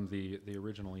is from the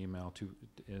original email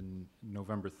in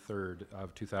November 3rd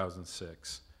of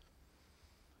 2006.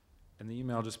 And the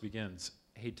email just begins,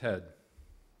 "Hey Ted,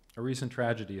 a recent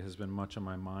tragedy has been much on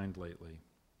my mind lately.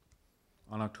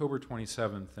 On October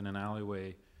 27th, in an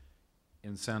alleyway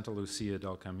in Santa Lucia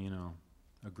del Camino,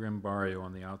 a grim barrio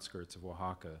on the outskirts of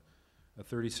Oaxaca, a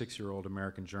 36-year-old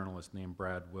American journalist named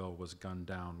Brad Will was gunned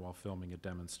down while filming a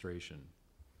demonstration.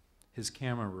 His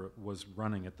camera was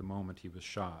running at the moment he was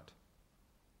shot.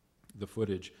 the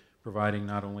footage providing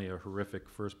not only a horrific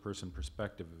first-person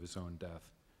perspective of his own death,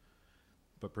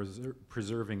 but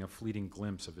preserving a fleeting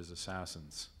glimpse of his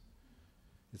assassins.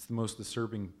 It's the most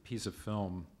disturbing piece of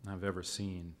film I've ever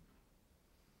seen.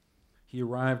 He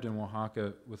arrived in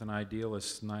Oaxaca with an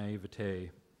idealist's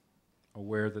naivete,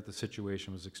 aware that the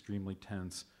situation was extremely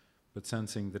tense, but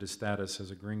sensing that his status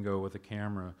as a gringo with a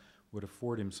camera would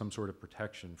afford him some sort of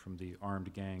protection from the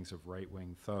armed gangs of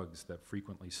right-wing thugs that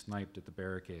frequently sniped at the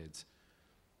barricades.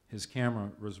 His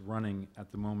camera was running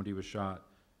at the moment he was shot.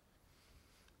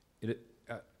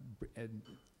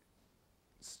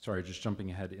 Sorry, just jumping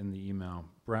ahead in the email.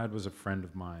 Brad was a friend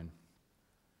of mine.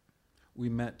 We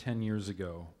met 10 years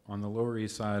ago on the Lower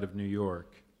East Side of New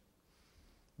York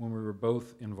when we were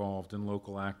both involved in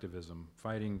local activism,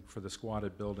 fighting for the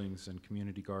squatted buildings and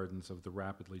community gardens of the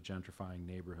rapidly gentrifying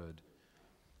neighborhood.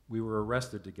 We were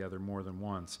arrested together more than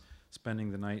once,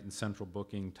 spending the night in central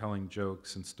booking, telling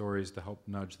jokes and stories to help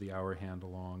nudge the hour hand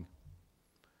along.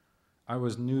 I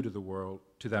was new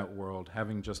to that world,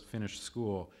 having just finished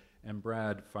school, and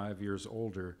Brad, 5 years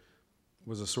older,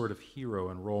 was a sort of hero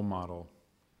and role model,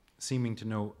 seeming to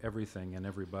know everything and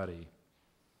everybody.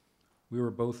 We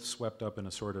were both swept up in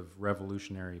a sort of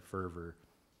revolutionary fervor.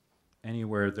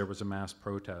 Anywhere there was a mass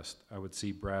protest, I would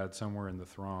see Brad somewhere in the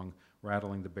throng,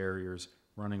 rattling the barriers,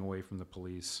 running away from the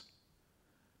police.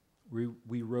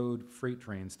 We rode freight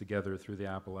trains together through the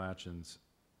Appalachians,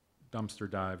 dumpster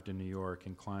dived in New York,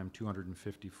 and climbed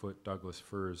 250-foot Douglas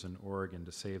firs in Oregon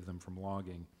to save them from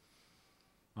logging.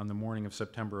 On the morning of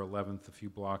September 11th, a few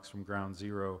blocks from Ground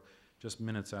Zero, just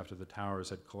minutes after the towers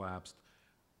had collapsed,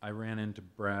 I ran into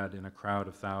Brad in a crowd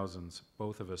of thousands,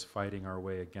 both of us fighting our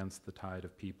way against the tide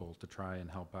of people to try and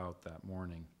help out that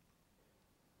morning.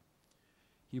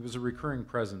 He was a recurring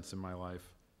presence in my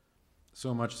life,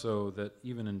 so much so that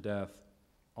even in death,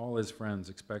 all his friends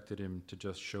expected him to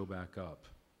just show back up,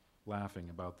 laughing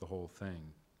about the whole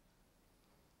thing.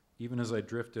 Even as I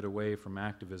drifted away from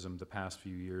activism the past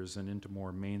few years and into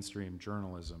more mainstream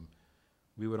journalism,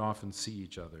 we would often see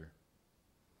each other.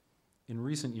 In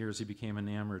recent years, he became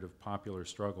enamored of popular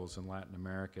struggles in Latin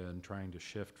America and trying to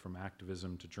shift from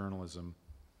activism to journalism.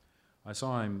 I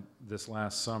saw him this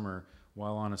last summer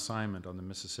while on assignment on the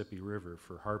Mississippi River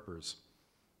for Harper's,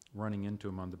 running into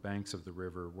him on the banks of the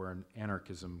river where an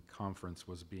anarchism conference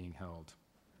was being held.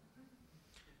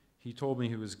 He told me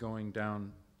he was going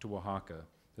down to Oaxaca,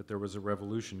 that there was a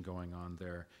revolution going on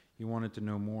there. He wanted to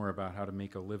know more about how to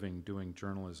make a living doing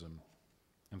journalism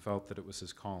and felt that it was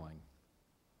his calling.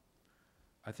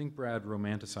 I think Brad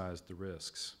romanticized the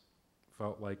risks,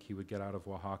 felt like he would get out of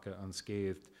Oaxaca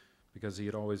unscathed because he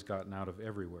had always gotten out of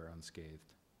everywhere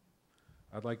unscathed.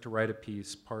 I'd like to write a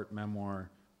piece, part memoir,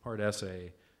 part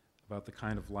essay, about the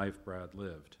kind of life Brad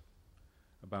lived,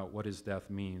 about what his death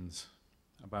means,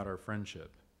 about our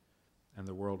friendship, and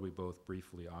the world we both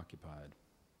briefly occupied.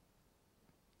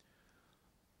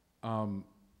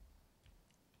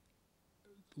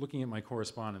 Looking at my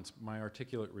correspondence, my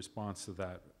articulate response to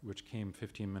that, which came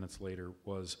 15 minutes later,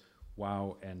 was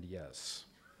wow and yes.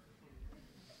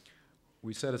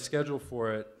 We set a schedule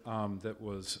for it that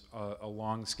was a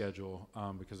long schedule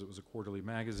because it was a quarterly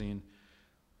magazine.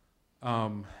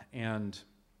 And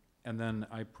then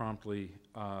I promptly,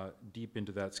 deep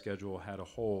into that schedule, had a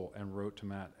hole and wrote to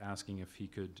Matt asking if he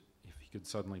could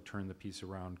suddenly turn the piece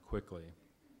around quickly.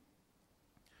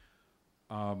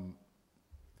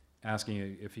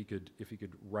 Asking if he could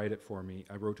write it for me.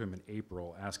 I wrote to him in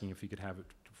April asking if he could have it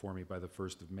for me by the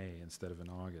 1st of May instead of in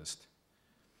August.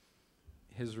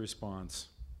 His response,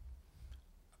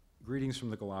 greetings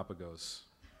from the Galapagos.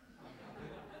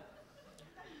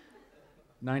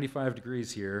 95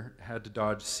 degrees here, had to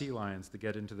dodge sea lions to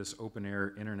get into this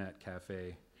open-air internet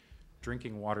cafe,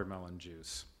 drinking watermelon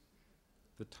juice.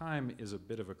 The time is a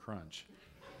bit of a crunch.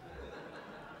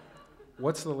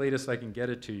 What's the latest I can get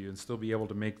it to you and still be able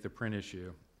to make the print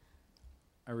issue?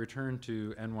 I returned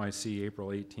to NYC April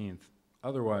 18th.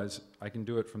 Otherwise, I can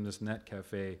do it from this net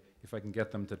cafe if I can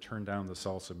get them to turn down the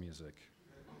salsa music.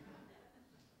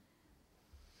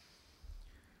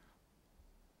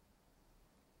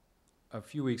 A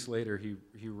few weeks later,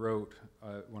 he wrote,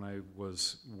 when I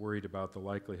was worried about the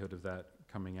likelihood of that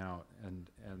coming out, and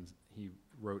he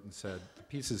wrote and said, the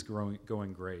piece is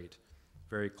going great,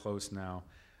 very close now.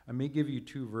 I may give you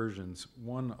two versions,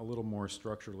 one a little more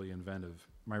structurally inventive.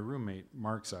 My roommate,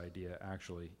 Mark's idea,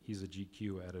 actually, he's a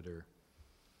GQ editor,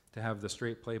 to have the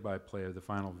straight play-by-play of the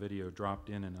final video dropped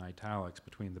in italics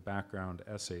between the background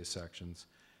essay sections,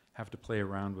 have to play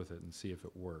around with it and see if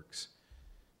it works.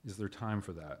 Is there time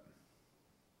for that?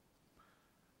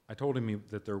 I told him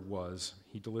that there was.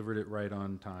 He delivered it right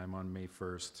on time on May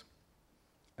 1st.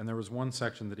 And there was one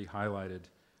section that he highlighted,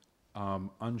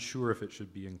 unsure if it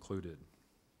should be included.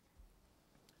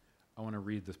 I want to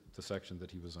read the section that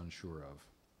he was unsure of.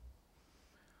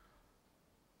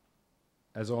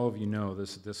 As all of you know,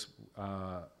 this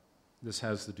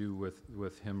has to do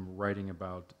with him writing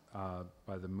about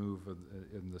by the move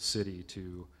in the city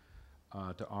to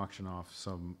auction off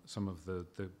some of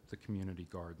the community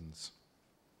gardens.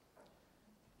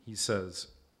 He says,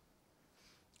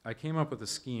 I came up with a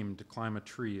scheme to climb a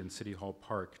tree in City Hall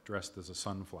Park dressed as a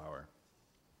sunflower.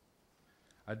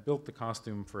 I'd built the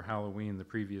costume for Halloween the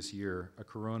previous year, a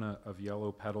corona of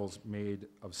yellow petals made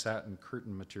of satin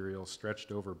curtain material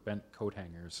stretched over bent coat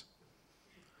hangers.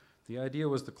 The idea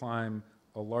was to climb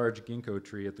a large ginkgo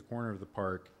tree at the corner of the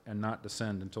park and not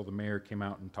descend until the mayor came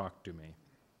out and talked to me.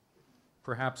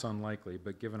 Perhaps unlikely,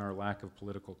 but given our lack of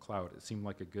political clout, it seemed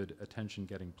like a good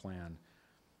attention-getting plan.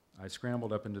 I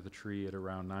scrambled up into the tree at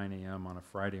around 9 a.m. on a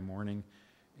Friday morning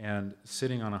and,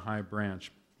 sitting on a high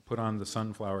branch, put on the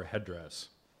sunflower headdress.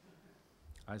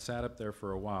 I sat up there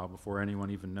for a while before anyone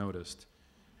even noticed.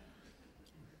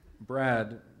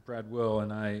 Brad Will,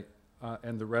 and I,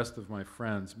 and the rest of my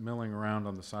friends milling around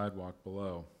on the sidewalk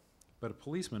below. But a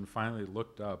policeman finally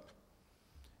looked up,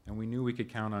 and we knew we could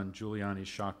count on Giuliani's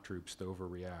shock troops to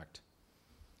overreact.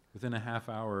 Within a half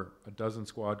hour, a dozen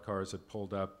squad cars had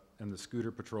pulled up, and the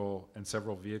scooter patrol and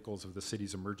several vehicles of the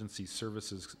city's emergency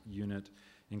services unit,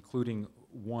 including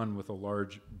one with a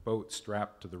large boat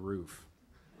strapped to the roof.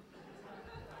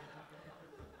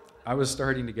 I was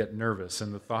starting to get nervous,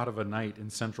 and the thought of a night in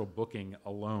central booking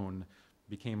alone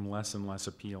became less and less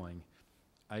appealing.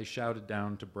 I shouted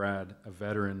down to Brad, a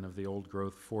veteran of the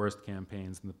old-growth forest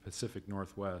campaigns in the Pacific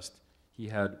Northwest. He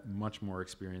had much more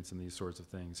experience in these sorts of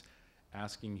things,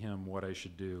 asking him what I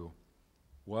should do.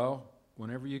 Well,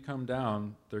 whenever you come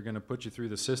down, they're going to put you through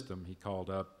the system, he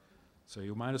called up, so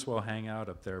you might as well hang out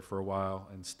up there for a while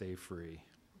and stay free.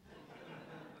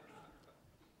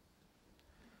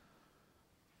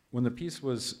 When the piece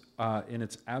was in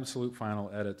its absolute final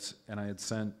edits, and I had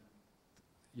sent,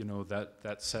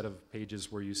 that set of pages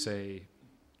where you say,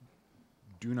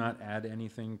 do not add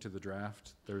anything to the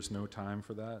draft, there's no time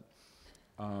for that.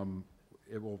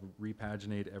 It will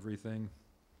repaginate everything.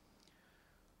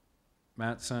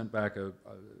 Matt sent back a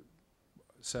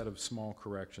set of small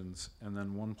corrections, and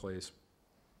then one place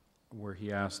where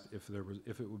he asked if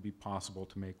it would be possible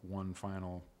to make one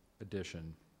final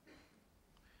addition.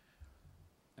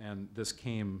 And this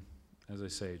came, as I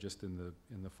say, just in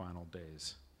the final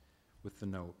days, with the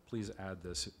note, please add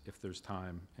this if there's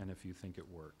time and if you think it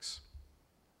works.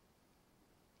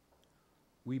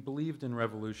 We believed in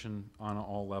revolution on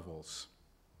all levels,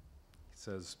 he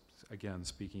says, again,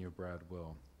 speaking of Brad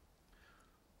Will.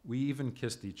 We even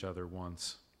kissed each other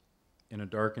once in a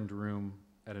darkened room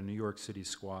at a New York City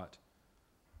squat,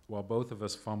 while both of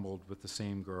us fumbled with the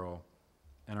same girl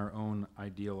and our own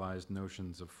idealized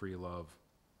notions of free love.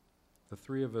 The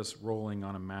three of us rolling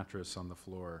on a mattress on the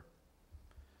floor.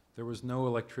 There was no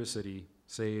electricity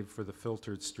save for the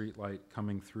filtered streetlight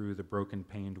coming through the broken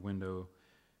paned window,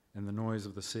 and the noise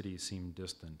of the city seemed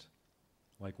distant,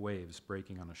 like waves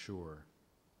breaking on a shore.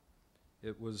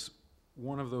 It was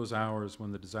one of those hours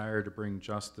when the desire to bring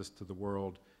justice to the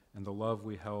world and the love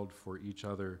we held for each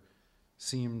other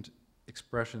seemed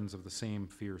expressions of the same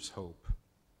fierce hope.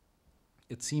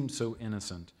 It seemed so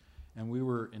innocent, and we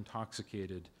were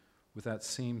intoxicated with that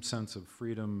same sense of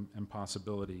freedom and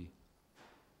possibility.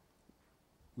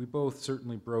 We both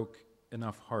certainly broke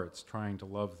enough hearts trying to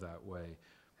love that way,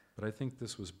 but I think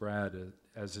this was Brad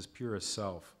as his purest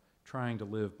self, trying to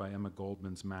live by Emma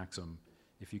Goldman's maxim,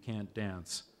 if you can't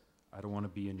dance, I don't want to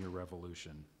be in your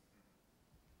revolution.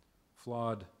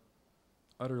 Flawed,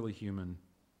 utterly human,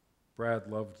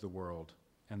 Brad loved the world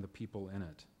and the people in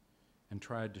it, and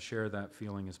tried to share that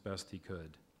feeling as best he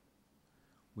could.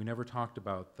 We never talked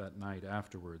about that night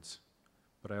afterwards,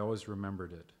 but I always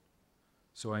remembered it.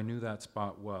 So I knew that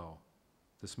spot well,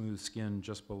 the smooth skin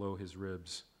just below his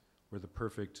ribs, where the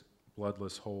perfect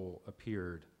bloodless hole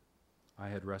appeared. I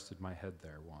had rested my head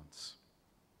there once.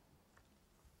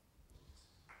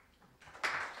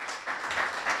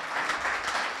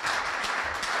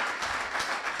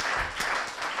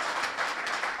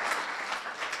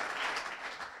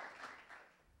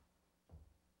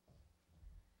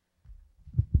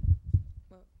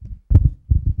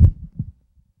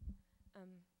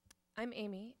 I'm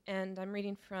Amy, and I'm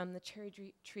reading from The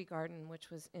Cherry Tree Garden, which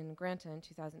was in Granta in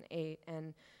 2008.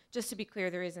 And just to be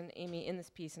clear, there is an Amy in this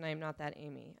piece, and I am not that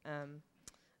Amy.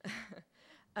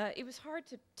 It was hard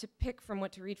to pick from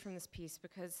what to read from this piece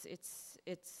because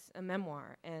it's a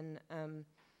memoir, and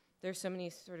There's so many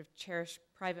sort of cherished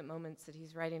private moments that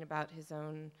he's writing about his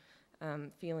own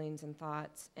feelings and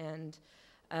thoughts. And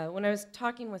when I was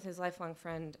talking with his lifelong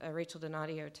friend, Rachel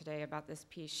Donadio, today about this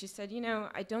piece, she said, you know,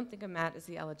 I don't think of Matt as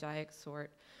the elegiac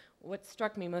sort. What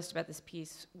struck me most about this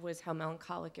piece was how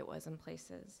melancholic it was in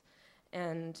places.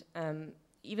 And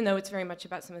even though it's very much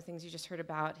about some of the things you just heard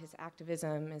about, his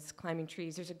activism, his climbing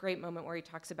trees, there's a great moment where he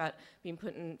talks about being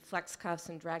put in flex cuffs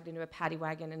and dragged into a paddy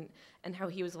wagon, and how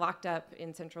he was locked up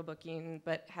in central booking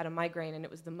but had a migraine, and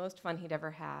it was the most fun he'd ever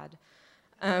had.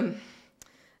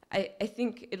 I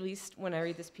think, at least when I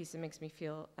read this piece, it makes me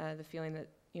feel the feeling that,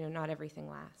 you know, not everything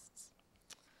lasts.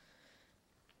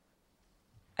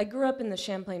 I grew up in the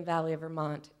Champlain Valley of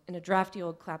Vermont in a drafty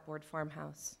old clapboard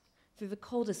farmhouse. Through the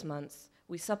coldest months,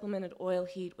 we supplemented oil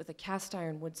heat with a cast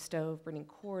iron wood stove, burning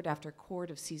cord after cord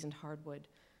of seasoned hardwood.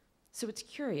 So it's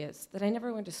curious that I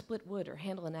never learned to split wood or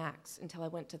handle an axe until I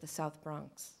went to the South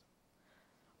Bronx.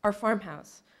 Our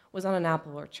farmhouse was on an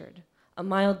apple orchard, a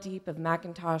mile deep of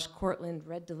Macintosh, Cortland,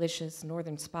 Red Delicious,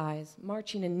 Northern Spies,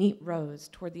 marching in neat rows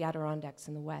toward the Adirondacks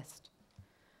in the west.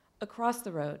 Across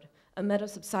the road, a meadow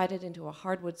subsided into a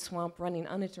hardwood swamp running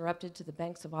uninterrupted to the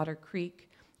banks of Otter Creek,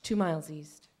 2 miles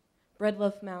east.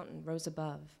 Breadloaf Mountain rose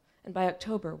above, and by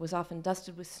October was often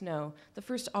dusted with snow, the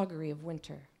first augury of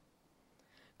winter.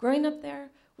 Growing up there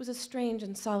was a strange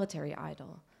and solitary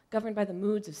idyll, governed by the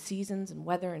moods of seasons and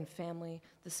weather and family,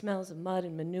 the smells of mud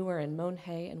and manure and mown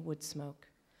hay and wood smoke.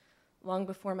 Long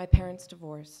before my parents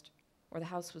divorced, or the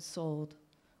house was sold,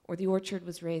 or the orchard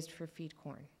was raised for feed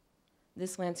corn,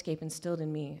 this landscape instilled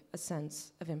in me a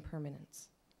sense of impermanence.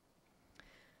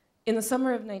 In the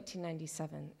summer of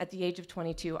 1997, at the age of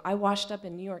 22, I washed up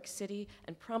in New York City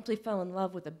and promptly fell in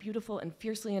love with a beautiful and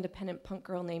fiercely independent punk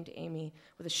girl named Amy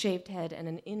with a shaved head and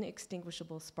an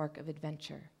inextinguishable spark of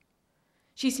adventure.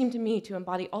 She seemed to me to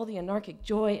embody all the anarchic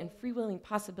joy and freewheeling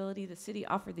possibility the city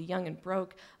offered the young and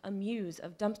broke, a muse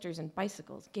of dumpsters and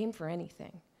bicycles, game for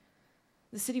anything.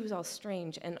 The city was all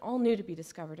strange and all new to be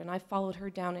discovered, and I followed her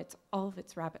down all of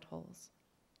its rabbit holes.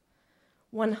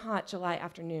 One hot July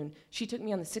afternoon, she took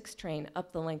me on the 6 train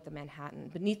up the length of Manhattan,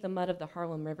 beneath the mud of the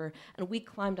Harlem River, and we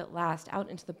climbed at last out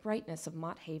into the brightness of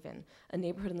Mott Haven, a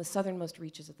neighborhood in the southernmost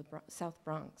reaches of the South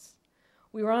Bronx.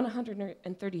 We were on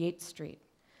 138th Street,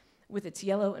 with its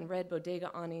yellow and red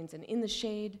bodega awnings, and in their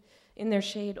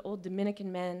shade, old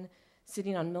Dominican men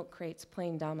sitting on milk crates,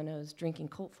 playing dominoes, drinking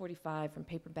Colt 45 from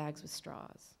paper bags with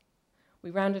straws.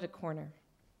 We rounded a corner,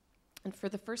 and for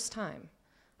the first time,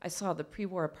 I saw the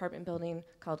pre-war apartment building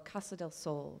called Casa del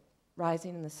Sol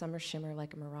rising in the summer shimmer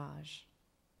like a mirage.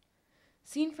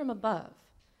 Seen from above,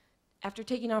 after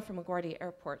taking off from LaGuardia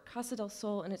Airport, Casa del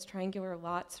Sol and its triangular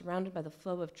lot surrounded by the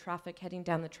flow of traffic heading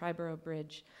down the Triborough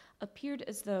Bridge appeared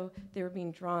as though they were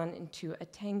being drawn into a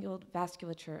tangled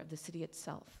vasculature of the city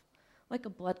itself, like a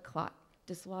blood clot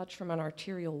dislodged from an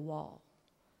arterial wall.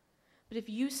 But if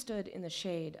you stood in the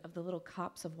shade of the little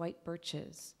copse of white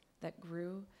birches that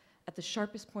grew at the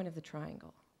sharpest point of the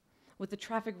triangle, with the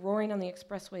traffic roaring on the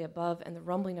expressway above and the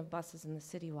rumbling of buses in the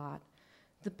city lot,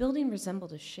 the building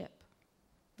resembled a ship.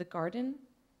 The garden,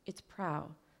 its prow,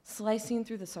 slicing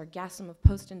through the sargassum of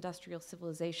post-industrial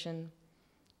civilization.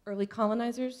 Early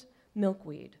colonizers,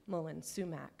 milkweed, mullein,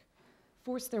 sumac,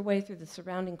 forced their way through the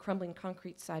surrounding crumbling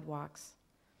concrete sidewalks,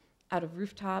 out of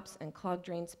rooftops and clogged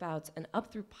drain spouts, and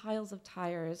up through piles of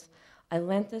tires,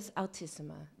 Ailanthus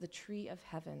altissima, the tree of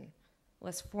heaven,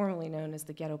 less formally known as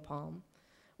the ghetto palm,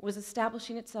 was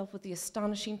establishing itself with the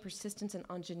astonishing persistence and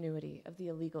ingenuity of the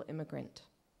illegal immigrant.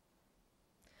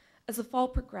 As the fall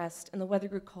progressed and the weather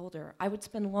grew colder, I would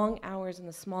spend long hours in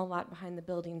the small lot behind the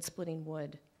building splitting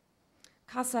wood.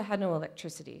 Casa had no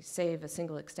electricity, save a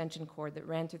single extension cord that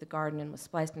ran through the garden and was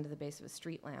spliced into the base of a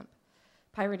street lamp,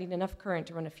 pirating enough current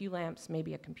to run a few lamps,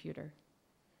 maybe a computer.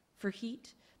 For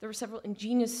heat, there were several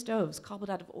ingenious stoves cobbled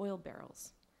out of oil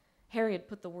barrels. Harry had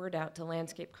put the word out to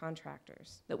landscape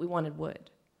contractors that we wanted wood,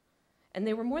 and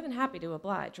they were more than happy to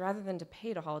oblige, rather than to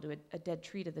pay to haul to a dead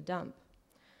tree to the dump.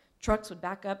 Trucks would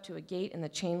back up to a gate in the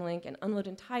chain link and unload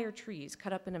entire trees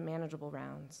cut up into manageable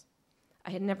rounds.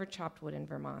 I had never chopped wood in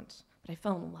Vermont, but I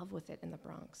fell in love with it in the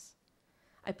Bronx.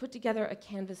 I put together a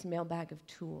canvas mailbag of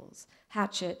tools,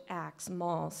 hatchet, axe,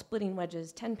 maul, splitting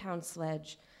wedges, 10-pound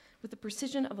sledge. With the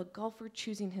precision of a golfer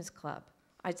choosing his club,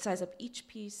 I'd size up each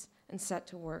piece and set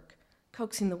to work,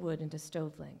 coaxing the wood into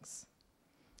stove lengths.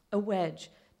 A wedge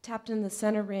tapped in the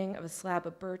center ring of a slab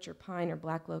of birch or pine or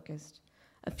black locust.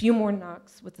 A few more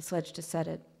knocks with the sledge to set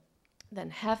it, then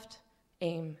heft,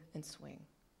 aim, and swing.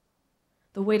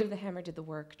 The weight of the hammer did the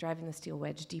work, driving the steel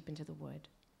wedge deep into the wood.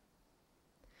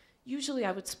 Usually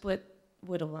I would split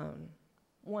wood alone,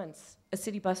 Once, a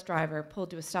city bus driver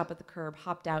pulled to a stop at the curb,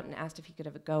 hopped out, and asked if he could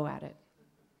have a go at it.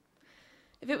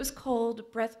 If it was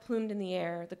cold, breath plumed in the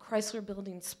air, the Chrysler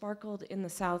Building sparkled in the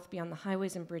south beyond the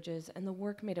highways and bridges, and the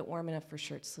work made it warm enough for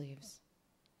shirt sleeves.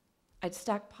 I'd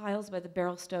stack piles by the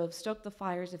barrel stove, stoke the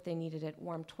fires if they needed it,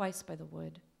 warmed twice by the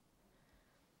wood.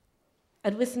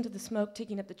 I'd listen to the smoke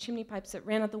taking up the chimney pipes that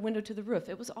ran out the window to the roof.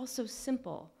 It was all so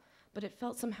simple, but it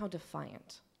felt somehow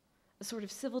defiant, a sort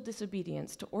of civil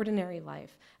disobedience to ordinary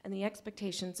life and the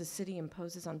expectations the city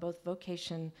imposes on both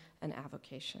vocation and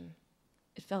avocation.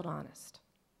 It felt honest.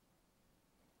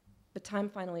 But time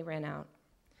finally ran out.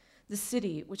 The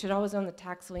city, which had always owned the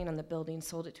tax lien on the building,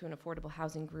 sold it to an affordable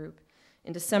housing group.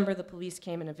 In December, the police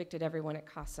came and evicted everyone at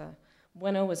Casa.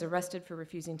 Bueno was arrested for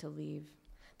refusing to leave.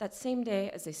 That same day,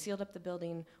 as they sealed up the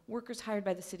building, workers hired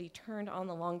by the city turned on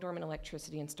the long-dormant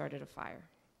electricity and started a fire.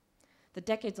 The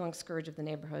decades-long scourge of the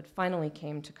neighborhood finally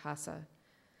came to Casa.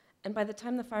 And by the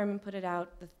time the firemen put it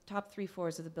out, the top 3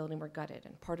 floors of the building were gutted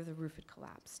and part of the roof had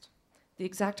collapsed. The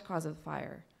exact cause of the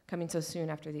fire, coming so soon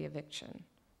after the eviction,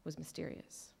 was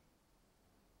mysterious.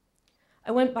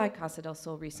 I went by Casa del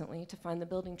Sol recently to find the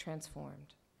building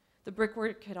transformed. The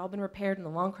brickwork had all been repaired and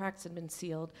the long cracks had been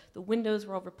sealed. The windows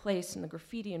were all replaced and the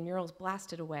graffiti and murals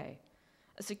blasted away.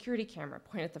 A security camera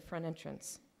pointed at the front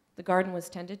entrance. The garden was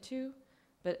tended to,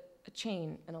 but a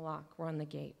chain and a lock were on the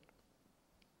gate.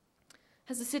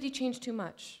 Has the city changed too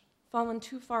much, fallen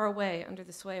too far away under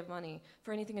the sway of money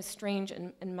for anything as strange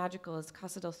and magical as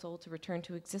Casa del Sol to return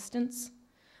to existence?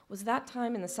 Was that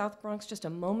time in the South Bronx just a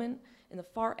moment in the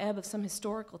far ebb of some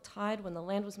historical tide when the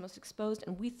land was most exposed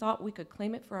and we thought we could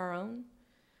claim it for our own?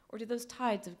 Or do those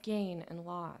tides of gain and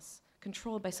loss,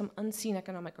 controlled by some unseen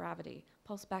economic gravity,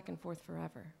 pulse back and forth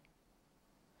forever?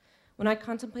 When I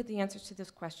contemplate the answers to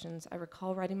those questions, I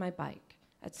recall riding my bike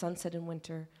at sunset in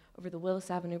winter over the Willis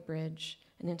Avenue Bridge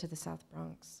and into the South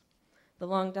Bronx. The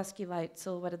long, dusky light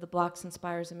silhouetted the blocks and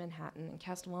spires of Manhattan and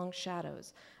cast long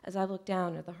shadows as I looked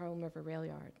down at the Harlem River rail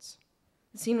yards.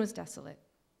 The scene was desolate.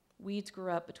 Weeds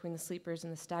grew up between the sleepers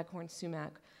and the staghorn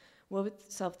sumac, wove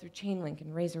itself through chain link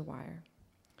and razor wire.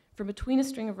 From between a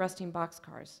string of rusting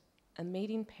boxcars, a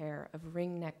mating pair of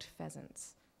ring-necked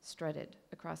pheasants strutted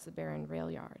across the barren rail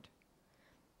yard.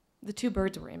 The 2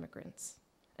 birds were immigrants,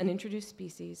 an introduced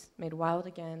species made wild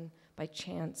again by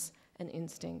chance and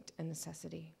instinct and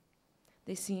necessity.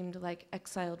 They seemed like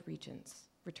exiled regents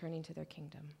returning to their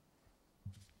kingdom.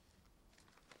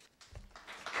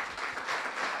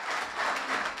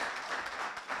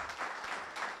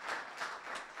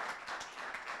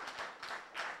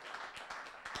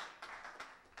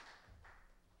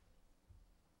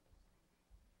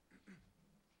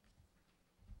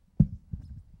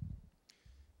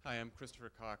 Hi, I'm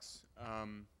Christopher Cox.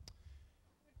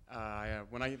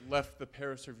 When I left the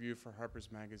Paris Review for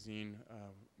Harper's Magazine,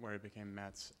 where I became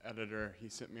Matt's editor, he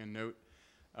sent me a note.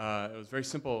 It was very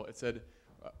simple. It said,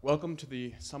 "Welcome to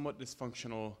the somewhat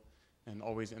dysfunctional and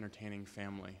always entertaining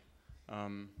family."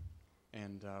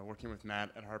 Working with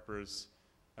Matt at Harper's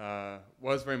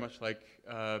was very much like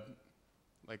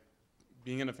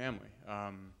being in a family.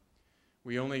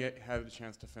 We only had the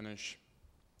chance to finish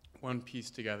one piece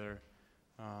together.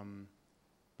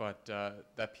 But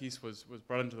that piece was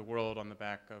brought into the world on the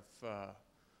back of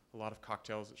a lot of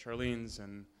cocktails at Charlene's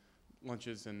and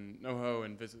lunches in NoHo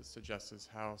and visits to Jess's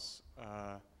house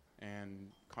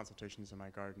and consultations in my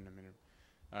garden. I mean,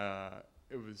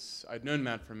 I'd known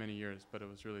Matt for many years, but it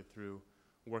was really through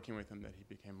working with him that he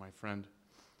became my friend.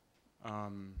 So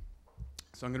I'm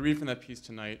going to read from that piece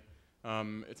tonight.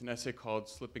 It's an essay called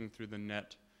 "Slipping Through the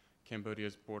Net: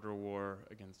 Cambodia's Border War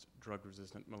Against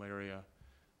Drug-Resistant Malaria."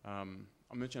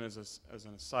 I'll mention as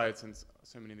an aside, since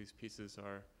so many of these pieces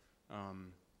are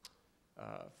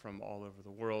from all over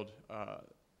the world,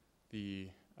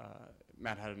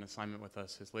 Matt had an assignment with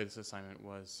us. His latest assignment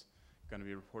was going to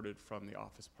be reported from the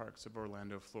office parks of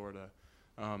Orlando, Florida.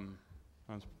 I'm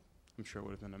sure it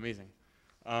would have been amazing.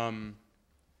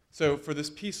 So for this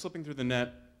piece, Slipping Through the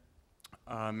Net,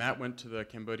 Matt went to the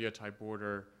Cambodia-Thai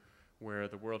border where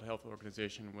the World Health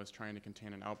Organization was trying to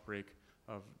contain an outbreak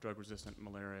of drug-resistant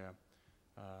malaria.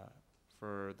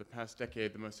 For the past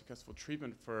decade, the most successful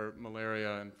treatment for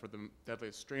malaria and for the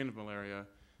deadliest strain of malaria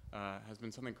has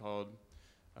been something called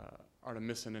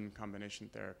artemisinin combination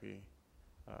therapy.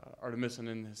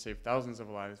 Artemisinin has saved thousands of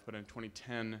lives, but in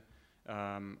 2010,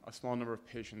 a small number of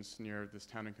patients near this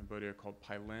town in Cambodia called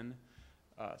Pai Lin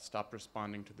stopped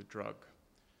responding to the drug.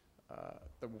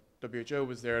 The WHO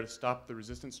was there to stop the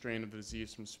resistant strain of the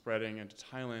disease from spreading into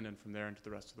Thailand and from there into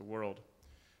the rest of the world.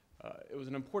 It was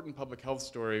an important public health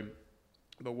story,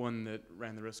 but one that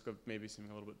ran the risk of maybe seeming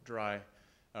a little bit dry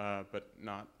but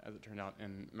not, as it turned out,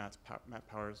 in Matt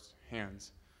Power's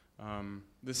hands.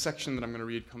 This section that I'm going to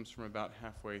read comes from about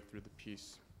halfway through the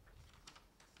piece.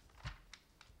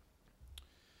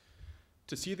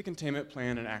 To see the containment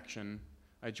plan in action,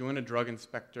 I joined a drug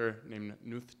inspector named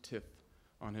Nuth Tith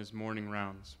on his morning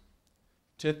rounds.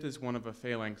 Tith is one of a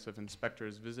phalanx of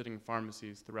inspectors visiting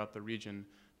pharmacies throughout the region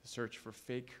to search for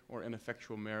fake or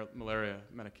ineffectual malaria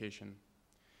medication.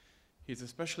 He's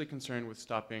especially concerned with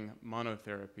stopping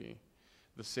monotherapy,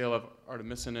 the sale of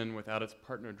artemisinin without its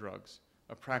partner drugs,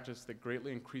 a practice that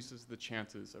greatly increases the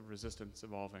chances of resistance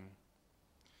evolving.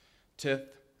 Tith,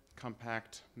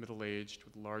 compact, middle-aged,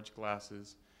 with large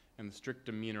glasses and the strict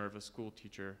demeanor of a school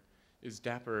teacher, is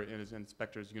dapper in his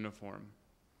inspector's uniform.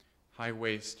 High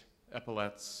waist,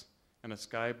 epaulettes, and a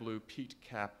sky blue peaked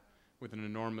cap with an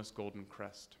enormous golden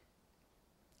crest.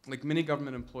 Like many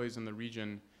government employees in the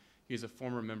region, he is a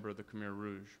former member of the Khmer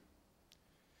Rouge.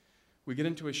 We get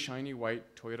into a shiny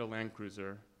white Toyota Land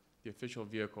Cruiser, the official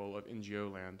vehicle of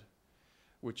NGO land,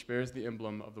 which bears the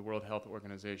emblem of the World Health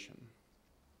Organization.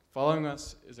 Following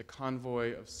us is a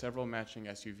convoy of several matching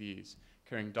SUVs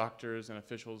carrying doctors and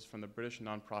officials from the British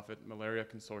nonprofit Malaria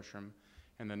Consortium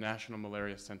and the National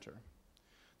Malaria Center.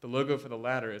 The logo for the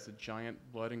latter is a giant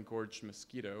blood-engorged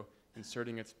mosquito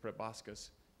inserting its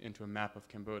proboscis into a map of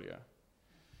Cambodia.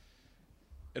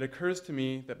 It occurs to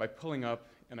me that by pulling up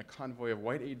in a convoy of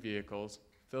white aid vehicles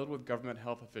filled with government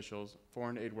health officials,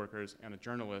 foreign aid workers, and a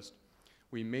journalist,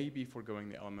 we may be foregoing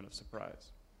the element of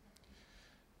surprise.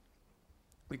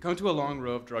 We come to a long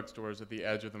row of drugstores at the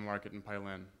edge of the market in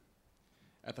Pailin.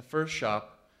 At the first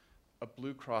shop, a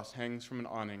blue cross hangs from an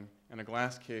awning, and a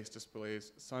glass case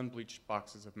displays sun-bleached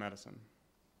boxes of medicine.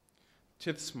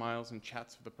 Tith smiles and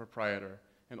chats with the proprietor,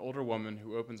 an older woman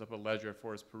who opens up a ledger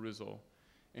for his perusal,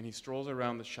 and he strolls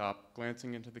around the shop,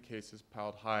 glancing into the cases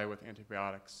piled high with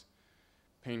antibiotics,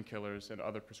 painkillers, and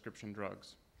other prescription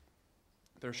drugs.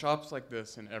 There are shops like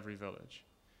this in every village,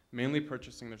 mainly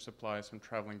purchasing their supplies from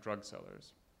traveling drug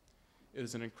sellers. It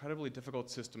is an incredibly difficult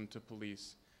system to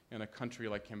police in a country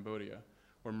like Cambodia,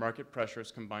 where market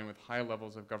pressures combine with high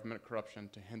levels of government corruption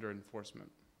to hinder enforcement.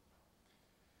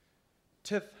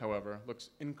 Tith, however, looks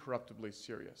incorruptibly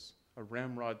serious, a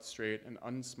ramrod straight and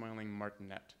unsmiling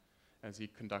martinet as he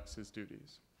conducts his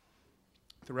duties.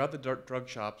 Throughout the drug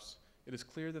shops, it is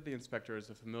clear that the inspector is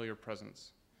a familiar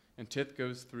presence, and Tith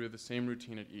goes through the same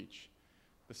routine at each,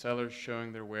 the sellers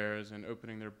showing their wares and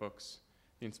opening their books,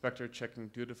 the inspector checking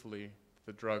dutifully that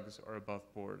the drugs are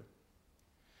above board.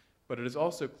 But it is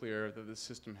also clear that this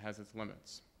system has its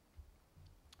limits.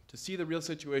 To see the real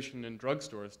situation in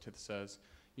drugstores, Tith says,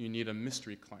 you need a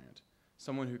mystery client,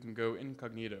 someone who can go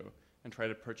incognito and try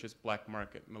to purchase black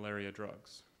market malaria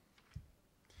drugs.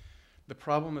 The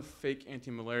problem of fake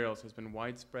antimalarials has been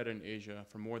widespread in Asia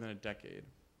for more than a decade.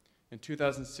 In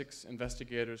 2006,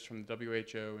 investigators from the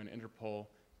WHO and Interpol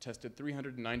tested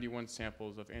 391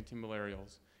 samples of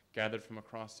antimalarials gathered from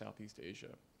across Southeast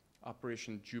Asia.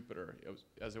 Operation Jupiter,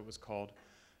 as it was called,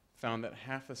 found that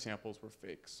half the samples were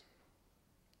fakes.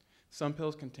 Some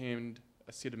pills contained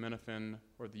acetaminophen,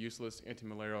 or the useless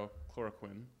antimalarial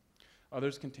chloroquine.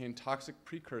 Others contained toxic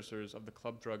precursors of the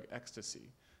club drug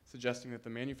ecstasy, suggesting that the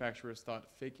manufacturers thought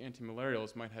fake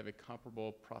antimalarials might have a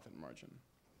comparable profit margin.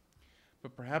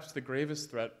 But perhaps the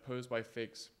gravest threat posed by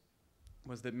fakes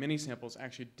was that many samples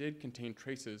actually did contain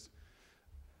traces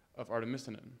of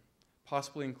artemisinin,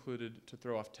 possibly included to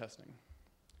throw off testing.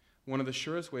 One of the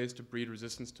surest ways to breed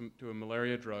resistance to a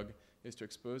malaria drug is to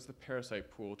expose the parasite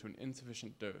pool to an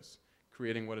insufficient dose,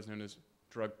 creating what is known as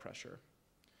drug pressure.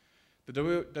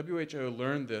 The WHO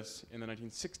learned this in the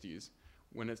 1960s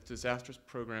when its disastrous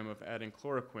program of adding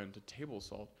chloroquine to table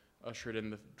salt ushered in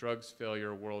the drug's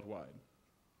failure worldwide.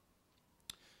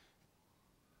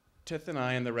 Tith and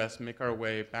I and the rest make our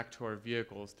way back to our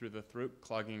vehicles through the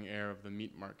throat-clogging air of the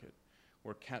meat market,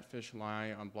 where catfish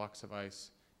lie on blocks of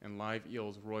ice and live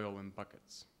eels roil in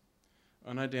buckets.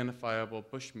 Unidentifiable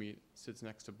bushmeat sits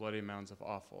next to bloody mounds of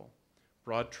offal.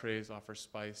 Broad trays offer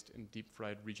spiced and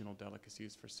deep-fried regional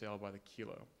delicacies for sale by the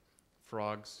kilo.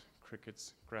 Frogs,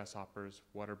 crickets, grasshoppers,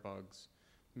 water bugs,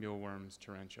 mealworms,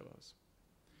 tarantulas.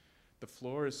 The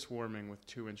floor is swarming with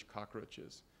 2-inch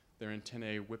cockroaches, their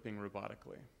antennae whipping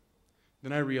robotically.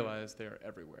 Then I realize they are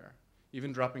everywhere,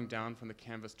 even dropping down from the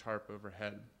canvas tarp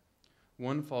overhead.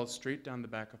 One falls straight down the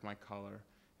back of my collar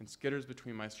and skitters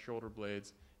between my shoulder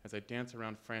blades as I dance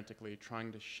around frantically,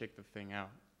 trying to shake the thing out.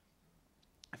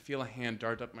 I feel a hand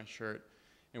dart up my shirt,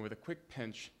 and with a quick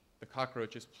pinch, the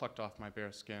cockroach is plucked off my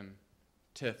bare skin.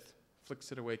 Tith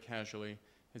flicks it away casually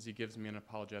as he gives me an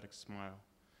apologetic smile.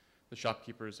 The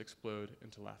shopkeepers explode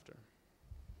into laughter.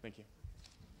 Thank you.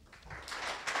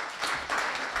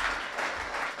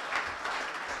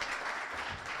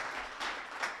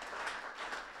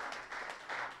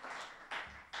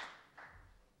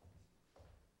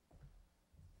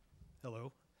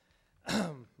 Hello.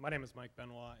 My name is Mike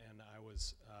Benoist, and I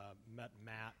met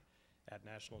Matt at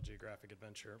National Geographic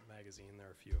Adventure magazine. There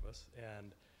are a few of us,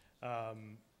 and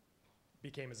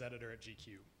became his editor at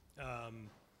GQ.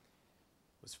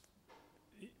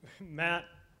 Matt,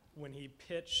 when he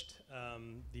pitched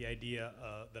the idea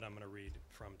that I'm going to read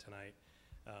from tonight,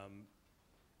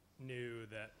 knew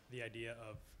that the idea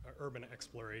of urban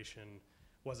exploration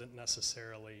wasn't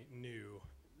necessarily new.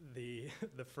 The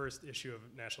first issue of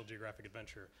National Geographic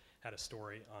Adventure had a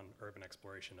story on urban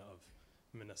exploration of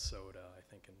Minnesota, I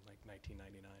think in like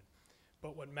 1999.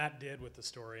 But what Matt did with the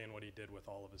story and what he did with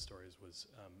all of his stories was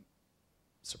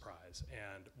surprise.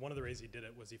 And one of the ways he did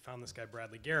it was he found this guy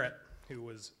Bradley Garrett, who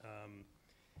was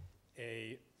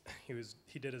he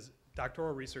did his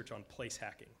doctoral research on place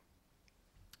hacking.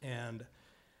 And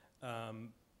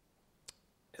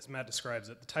as Matt describes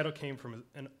it, the title came from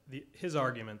his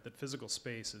argument that physical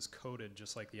space is coded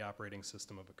just like the operating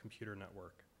system of a computer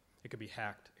network. It could be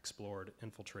hacked, explored,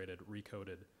 infiltrated,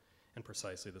 recoded in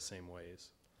precisely the same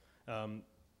ways.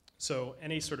 So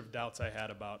any sort of doubts I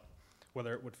had about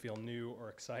whether it would feel new or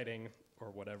exciting or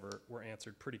whatever were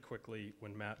answered pretty quickly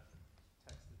when Matt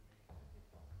texted me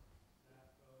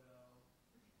that photo,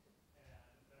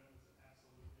 and then it was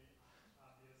absolutely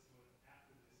obvious when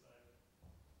after the assignment,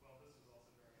 well, this was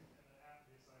also during it, and then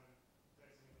after the assignment,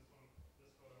 texted me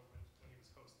this photo when he was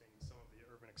hosting some of the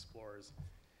urban explorers,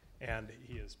 and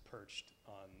he is perched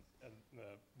on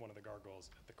one of the gargoyles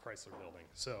at the Chrysler Building.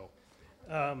 So,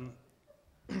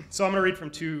 so I'm going to read from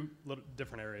two little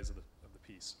different areas of the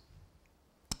piece.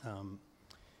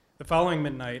 The following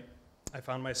midnight, I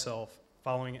found myself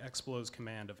following Explow's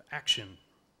command of action,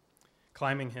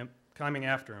 climbing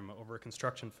after him over a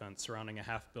construction fence surrounding a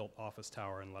half-built office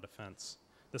tower in La Défense,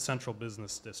 the central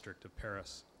business district of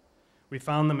Paris. We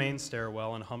found the main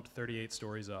stairwell and humped 38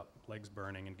 stories up, legs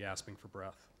burning and gasping for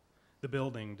breath. The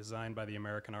building, designed by the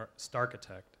American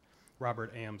architect,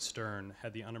 Robert A.M. Stern,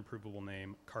 had the unimprovable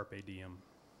name Carpe Diem.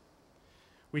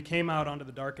 We came out onto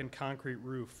the darkened concrete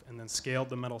roof and then scaled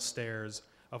the metal stairs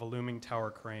of a looming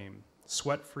tower crane,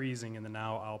 sweat freezing in the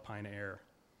now alpine air.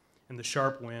 In the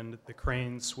sharp wind, the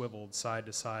crane swiveled side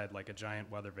to side like a giant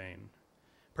weather vane.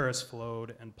 Paris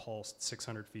flowed and pulsed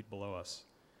 600 feet below us,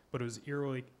 but it was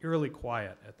eerily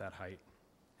quiet at that height.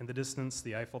 In the distance,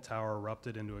 the Eiffel Tower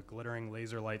erupted into a glittering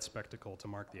laser light spectacle to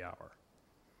mark the hour.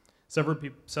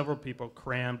 Several people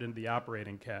crammed into the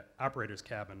operator's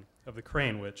cabin of the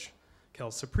crane, which,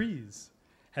 quelle surprise,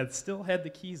 still had the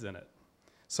keys in it.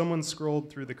 Someone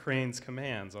scrolled through the crane's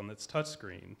commands on its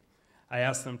touchscreen. I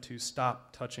asked them to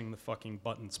stop touching the fucking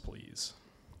buttons, please.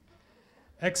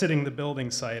 Exiting the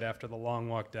building site after the long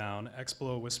walk down,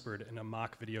 Explo whispered in a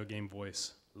mock video game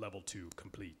voice, "Level 2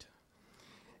 complete."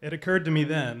 It occurred to me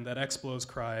then that Explo's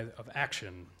cry of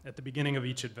action at the beginning of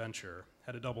each adventure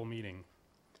had a double meaning.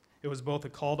 It was both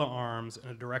a call to arms and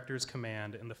a director's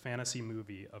command in the fantasy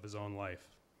movie of his own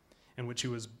life, in which he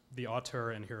was the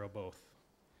auteur and hero both.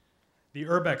 The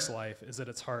urbex life is at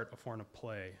its heart a form of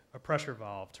play, a pressure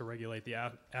valve to regulate the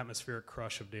atmospheric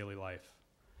crush of daily life.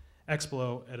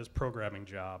 Explo, at his programming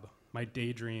job, might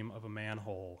daydream of a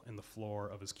manhole in the floor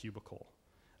of his cubicle,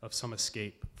 of some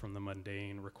escape from the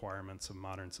mundane requirements of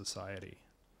modern society.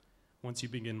 Once you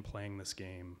begin playing this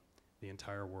game, the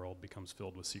entire world becomes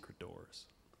filled with secret doors.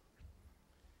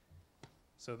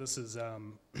 So this is,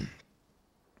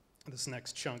 this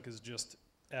next chunk is just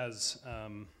as,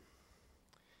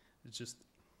 it's just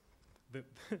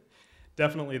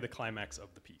definitely the climax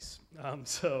of the piece.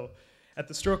 So at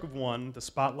the stroke of one, the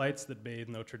spotlights that bathed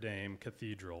Notre Dame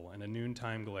Cathedral in a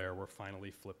noontime glare were finally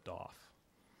flipped off,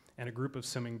 and a group of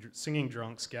singing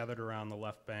drunks gathered around the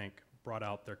left bank brought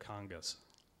out their congas.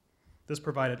 This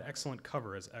provided excellent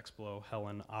cover as Explo,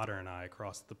 Helen, Otter, and I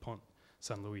crossed the Pont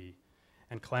Saint-Louis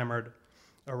and clambered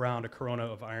around a corona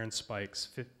of iron spikes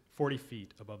 40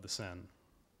 feet above the Seine.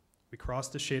 We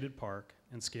crossed a shaded park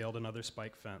and scaled another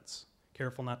spike fence,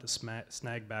 careful not to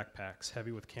snag backpacks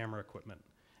heavy with camera equipment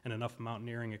and enough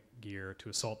mountaineering gear to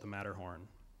assault the Matterhorn.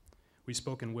 We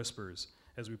spoke in whispers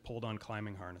as we pulled on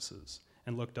climbing harnesses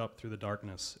and looked up through the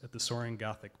darkness at the soaring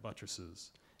Gothic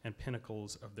buttresses and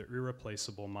pinnacles of the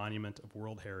irreplaceable monument of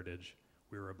world heritage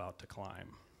we were about to climb.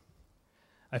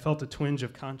 I felt a twinge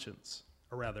of conscience,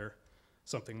 or rather,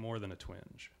 something more than a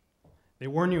twinge. They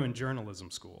warn you in journalism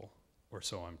school, or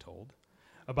so I'm told,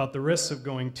 about the risks of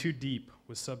going too deep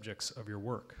with subjects of your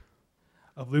work,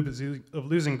 of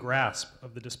losing grasp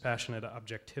of the dispassionate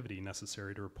objectivity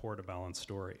necessary to report a balanced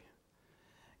story.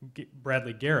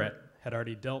 Bradley Garrett had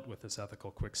already dealt with this ethical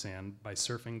quicksand by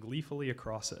surfing gleefully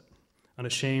across it,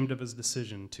 unashamed of his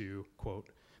decision to, quote,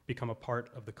 become a part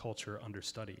of the culture under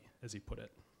study, as he put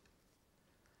it.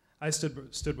 I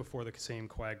stood before the same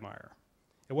quagmire.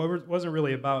 It wasn't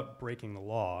really about breaking the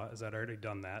law, as I'd already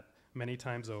done that many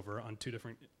times over in two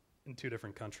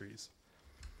different countries.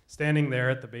 Standing there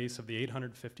at the base of the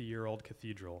 850-year-old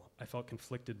cathedral, I felt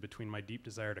conflicted between my deep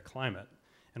desire to climb it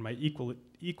and my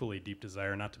equally deep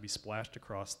desire not to be splashed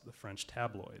across the French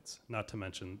tabloids, not to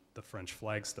mention the French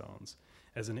flagstones,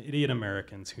 as an idiot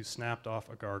American who snapped off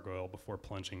a gargoyle before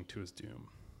plunging to his doom.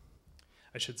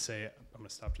 I should say, I'm going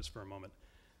to stop just for a moment.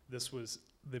 This was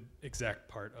the exact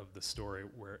part of the story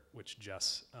which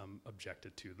Jess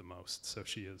objected to the most, so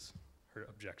her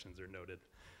objections are noted.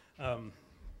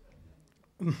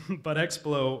 But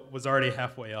Explo was already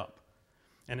halfway up,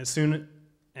 and he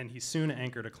soon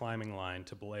anchored a climbing line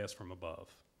to belay us from above.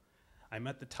 I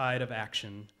let the tide of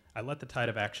action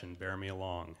bear me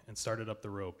along and started up the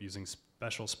rope using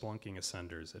special splunking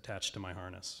ascenders attached to my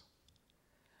harness.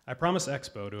 I promised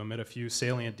Expo to omit a few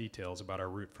salient details about our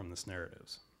route from this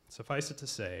narrative. Suffice it to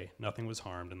say, nothing was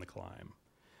harmed in the climb,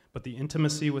 but the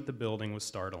intimacy with the building was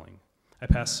startling. I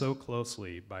passed so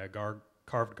closely by a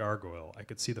carved gargoyle, I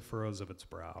could see the furrows of its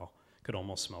brow, could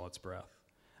almost smell its breath.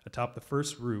 Atop the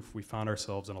first roof, we found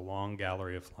ourselves in a long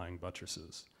gallery of flying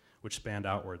buttresses, which spanned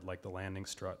outward like the landing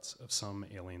struts of some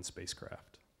alien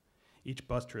spacecraft. Each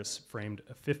buttress framed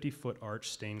a 50-foot arch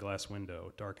stained glass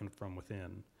window, darkened from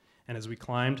within, and as we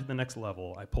climbed to the next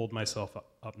level, I pulled myself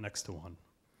up next to one.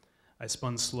 I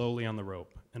spun slowly on the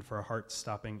rope, and for a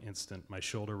heart-stopping instant, my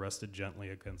shoulder rested gently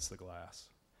against the glass.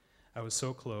 I was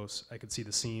so close, I could see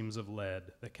the seams of lead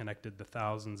that connected the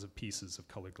thousands of pieces of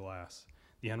colored glass,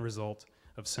 the end result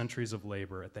of centuries of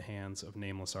labor at the hands of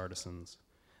nameless artisans.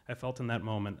 I felt in that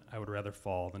moment I would rather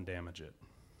fall than damage it.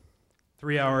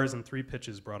 3 hours and 3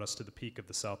 pitches brought us to the peak of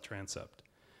the South Transept,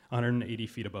 180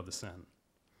 feet above the Seine,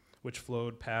 which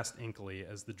flowed past inkily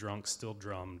as the drunk still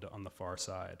drummed on the far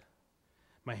side.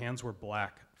 My hands were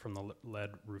black from the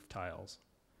lead roof tiles.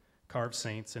 Carved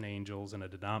saints and angels and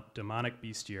a demonic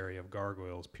bestiary of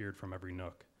gargoyles peered from every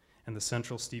nook, and the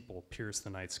central steeple pierced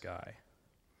the night sky.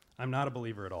 I'm not a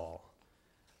believer at all,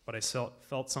 but I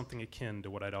felt something akin to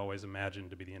what I'd always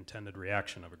imagined to be the intended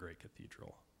reaction of a great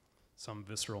cathedral, some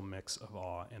visceral mix of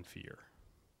awe and fear.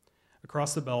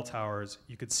 Across the bell towers,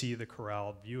 you could see the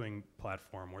corralled viewing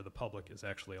platform where the public is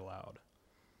actually allowed.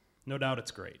 No doubt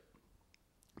it's great,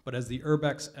 but as the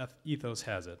Urbex ethos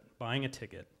has it, buying a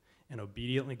ticket and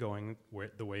obediently going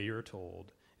the way you're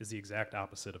told is the exact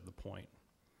opposite of the point.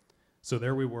 So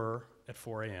there we were at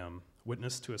 4 a.m.,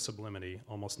 witness to a sublimity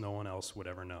almost no one else would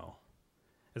ever know.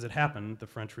 As it happened, the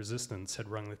French resistance had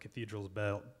rung the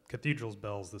cathedral's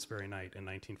bells this very night in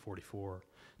 1944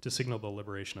 to signal the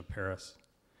liberation of Paris.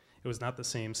 It was not the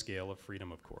same scale of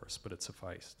freedom, of course, but it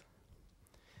sufficed.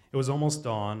 It was almost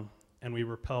dawn, and we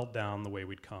rappelled down the way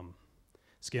we'd come,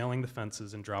 scaling the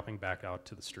fences and dropping back out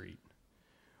to the street.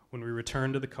 When we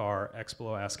returned to the car,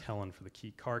 Explo asked Helen for the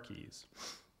car keys.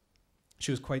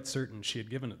 She was quite certain she had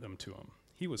given them to him.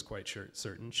 He was quite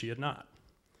certain she had not.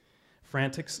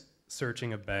 Frantic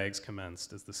searching of bags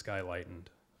commenced as the sky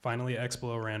lightened. Finally,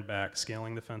 Explo ran back,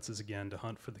 scaling the fences again to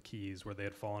hunt for the keys where they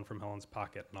had fallen from Helen's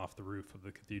pocket and off the roof of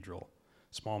the cathedral.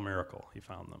 Small miracle, he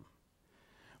found them.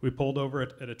 We pulled over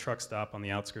at a truck stop on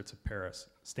the outskirts of Paris,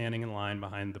 standing in line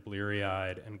behind the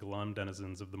bleary-eyed and glum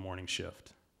denizens of the morning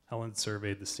shift. Helen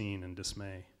surveyed the scene in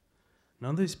dismay.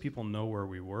 None of these people know where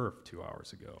we were 2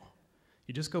 hours ago.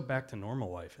 You just go back to normal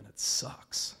life and it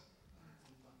sucks.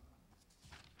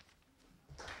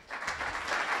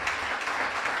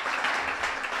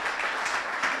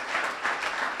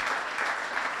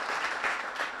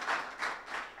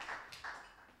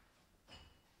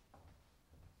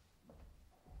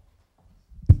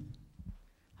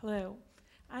 Hello,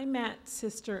 I'm Matt's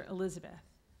sister Elizabeth.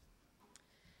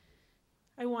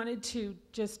 I wanted to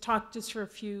just talk for a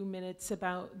few minutes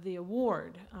about the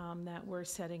award that we're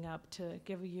setting up to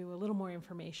give you a little more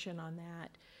information on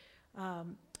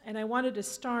that. And I wanted to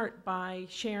start by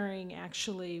sharing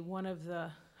actually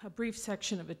a brief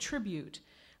section of a tribute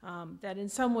that in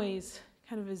some ways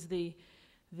kind of is the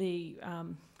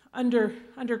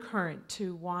undercurrent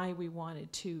to why we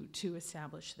wanted to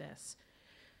establish this.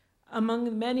 Among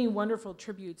the many wonderful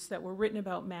tributes that were written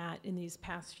about Matt in these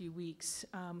past few weeks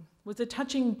was a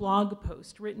touching blog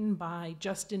post written by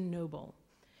Justin Noble.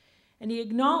 And he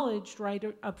acknowledged right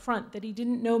up front that he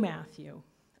didn't know Matthew.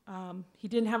 He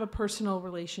didn't have a personal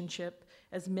relationship,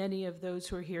 as many of those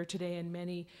who are here today and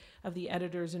many of the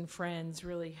editors and friends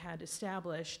really had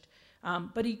established.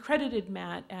 But he credited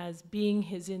Matt as being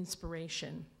his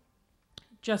inspiration.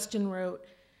 Justin wrote,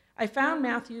 "I found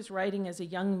Matthew's writing as a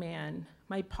young man,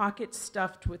 my pockets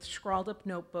stuffed with scrawled up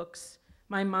notebooks,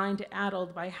 my mind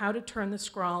addled by how to turn the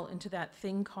scrawl into that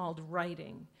thing called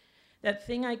writing, that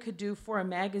thing I could do for a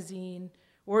magazine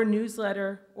or a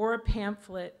newsletter or a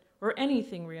pamphlet or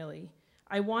anything really.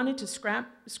 I wanted to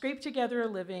scrape together a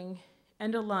living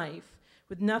and a life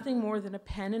with nothing more than a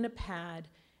pen and a pad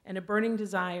and a burning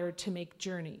desire to make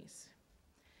journeys.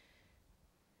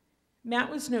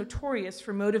 Matt was notorious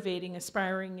for motivating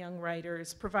aspiring young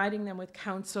writers, providing them with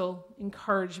counsel,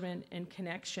 encouragement, and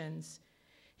connections.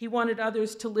 He wanted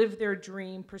others to live their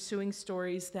dream, pursuing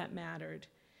stories that mattered.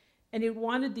 And he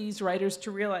wanted these writers to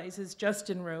realize, as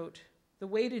Justin wrote, the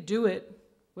way to do it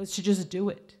was to just do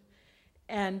it.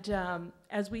 And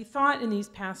as we thought in these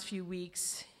past few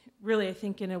weeks, really I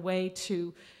think in a way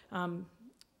to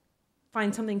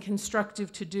find something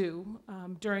constructive to do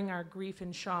during our grief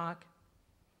and shock,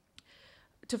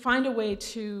 to find a way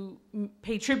to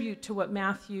pay tribute to what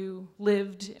Matthew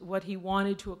lived, what he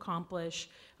wanted to accomplish,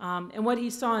 and what he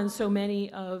saw in so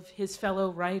many of his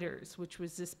fellow writers, which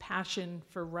was this passion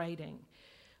for writing.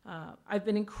 I've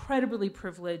been incredibly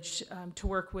privileged to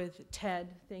work with Ted,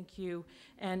 thank you,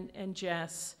 and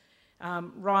Jess,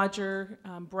 Roger,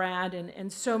 Brad,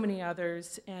 and so many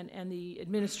others, and the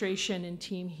administration and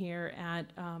team here at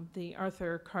the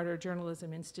Arthur Carter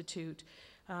Journalism Institute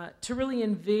to really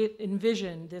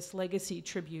envision this legacy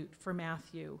tribute for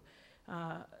Matthew.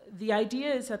 The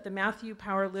idea is that the Matthew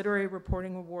Power Literary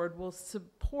Reporting Award will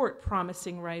support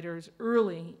promising writers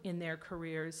early in their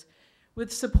careers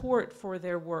with support for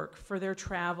their work, for their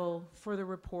travel, for the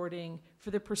reporting,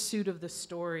 for the pursuit of the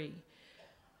story,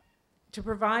 to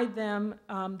provide them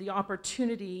the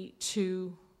opportunity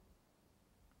to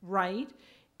write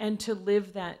and to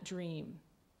live that dream.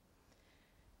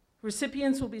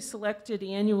 Recipients will be selected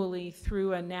annually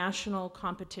through a national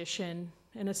competition,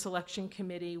 and a selection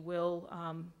committee will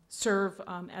serve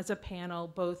as a panel,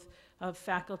 both of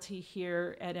faculty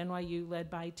here at NYU led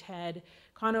by Ted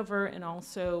Conover and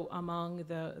also among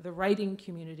the writing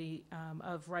community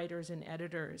of writers and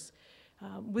editors,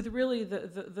 with really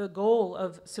the goal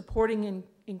of supporting and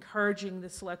encouraging the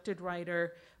selected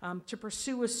writer to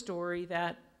pursue a story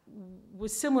that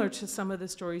was similar to some of the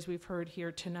stories we've heard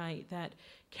here tonight, that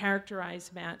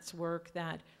characterized Matt's work,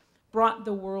 that brought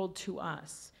the world to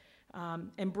us.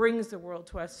 And brings the world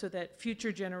to us so that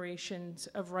future generations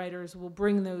of writers will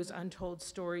bring those untold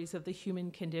stories of the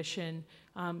human condition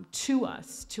to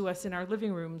us in our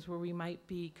living rooms where we might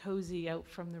be cozy out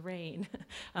from the rain,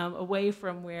 away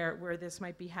from where this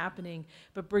might be happening,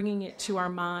 but bringing it to our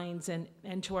minds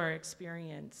and to our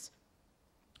experience.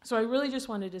 So I really just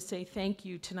wanted to say thank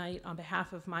you tonight on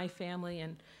behalf of my family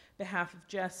and behalf of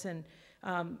Jess and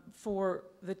for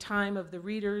the time of the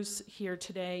readers here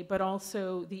today, but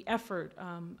also the effort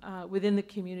within the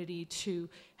community to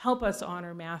help us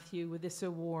honor Matthew with this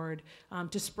award,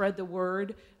 to spread the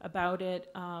word about it,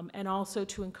 and also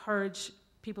to encourage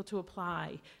people to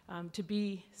apply, to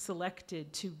be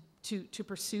selected, to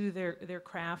pursue their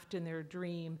craft and their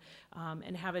dream,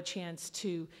 and have a chance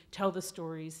to tell the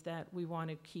stories that we want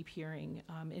to keep hearing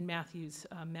in Matthew's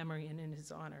memory and in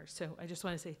his honor. So I just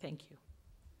want to say thank you.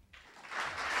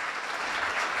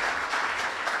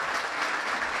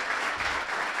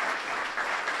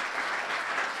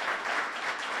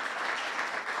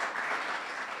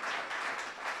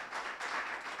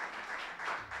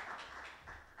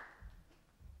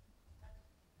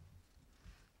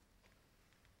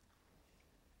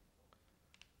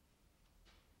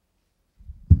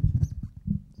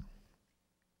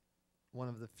 One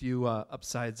of the few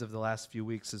upsides of the last few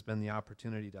weeks has been the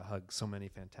opportunity to hug so many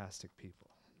fantastic people.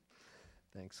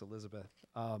 Thanks, Elizabeth.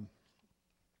 The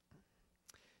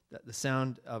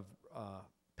sound of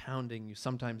pounding you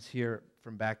sometimes hear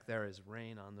from back there is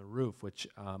rain on the roof, which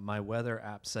my weather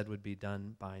app said would be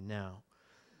done by now.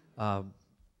 But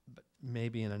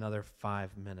maybe in another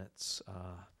 5 minutes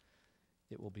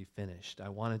it will be finished. I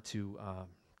wanted to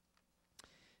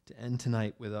end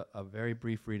tonight with a very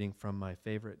brief reading from my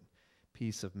favorite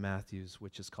piece of Matthew's,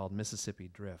 which is called Mississippi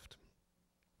Drift.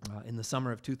 In the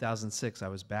summer of 2006, I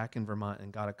was back in Vermont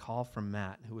and got a call from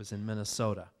Matt, who was in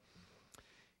Minnesota.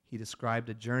 He described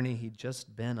a journey he'd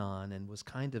just been on and was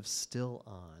kind of still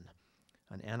on,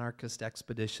 an anarchist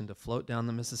expedition to float down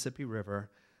the Mississippi River,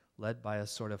 led by a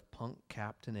sort of punk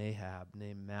Captain Ahab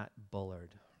named Matt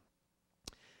Bullard.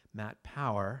 Matt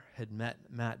Power had met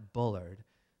Matt Bullard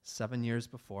 7 years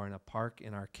before in a park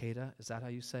in Arcata. Is that how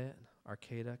you say it?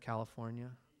 Arcata, California?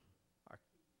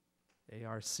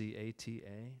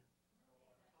 A-R-C-A-T-A?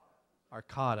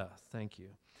 Arcata, thank you.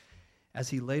 As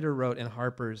he later wrote in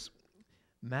Harper's,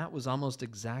 Matt was almost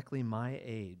exactly my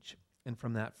age, and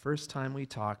from that first time we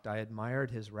talked, I admired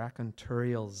his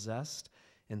raconteurial zest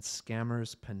and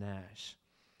scammer's panache.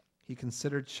 He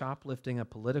considered shoplifting a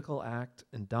political act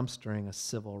and dumpstering a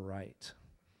civil right.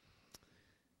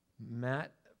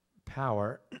 Matt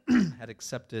Power had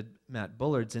accepted Matt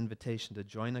Bullard's invitation to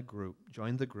join the group,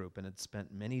 and had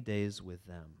spent many days with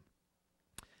them.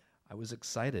 I was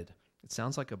excited. It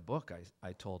sounds like a book,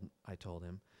 I told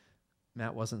him.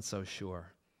 Matt wasn't so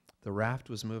sure. The raft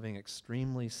was moving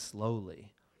extremely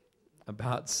slowly,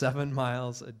 about 7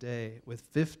 miles a day, with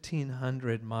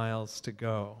 1,500 miles to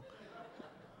go.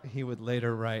 He would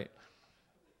later write.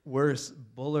 Worse,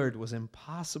 Bullard was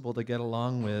impossible to get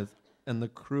along with, and the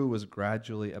crew was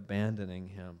gradually abandoning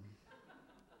him.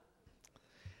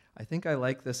 I think I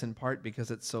like this in part because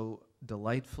it's so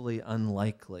delightfully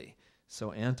unlikely,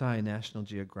 so anti-National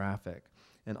Geographic,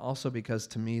 and also because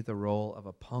to me the role of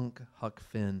a punk Huck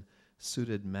Finn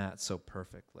suited Matt so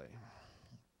perfectly.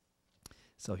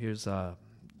 So here's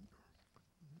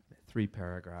 3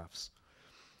 paragraphs.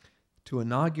 To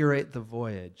inaugurate the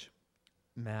voyage,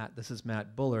 this is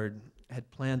Matt Bullard, had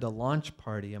planned a launch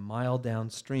party a mile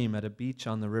downstream at a beach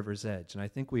on the river's edge. And I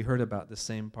think we heard about the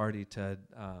same party, Ted,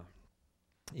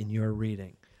 in your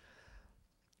reading.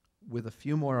 With a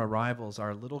few more arrivals,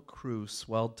 our little crew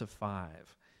swelled to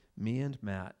 5. Me and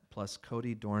Matt, plus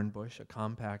Cody Dornbush, a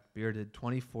compact, bearded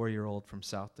 24-year-old from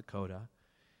South Dakota,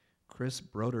 Chris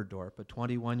Broderdorp, a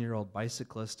 21-year-old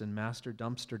bicyclist and master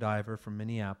dumpster diver from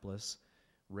Minneapolis,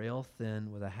 rail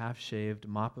thin with a half-shaved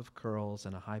mop of curls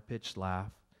and a high-pitched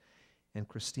laugh, and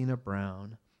Christina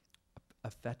Brown,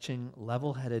 a fetching,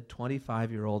 level-headed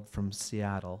 25-year-old from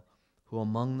Seattle, who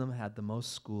among them had the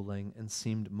most schooling and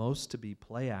seemed most to be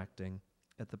play-acting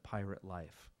at the pirate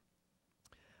life.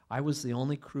 I was the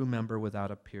only crew member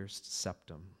without a pierced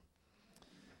septum.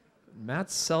 Matt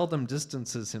seldom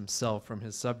distances himself from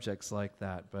his subjects like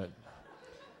that, but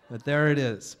there it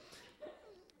is.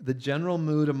 The general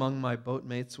mood among my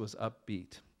boatmates was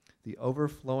upbeat. The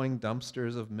overflowing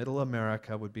dumpsters of Middle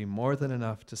America would be more than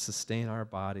enough to sustain our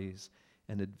bodies,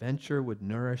 and adventure would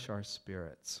nourish our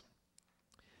spirits.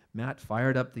 Matt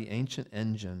fired up the ancient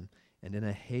engine, and in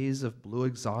a haze of blue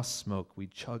exhaust smoke, we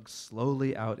chugged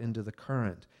slowly out into the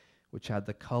current, which had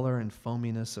the color and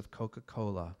foaminess of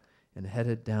Coca-Cola, and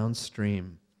headed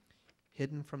downstream,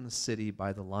 hidden from the city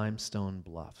by the limestone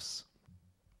bluffs.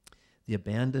 The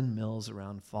abandoned mills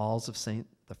around the Falls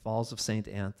of St.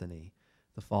 Anthony,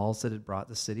 the falls that had brought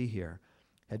the city here,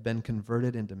 had been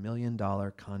converted into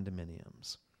million-dollar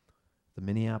condominiums. The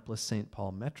Minneapolis-St.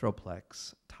 Paul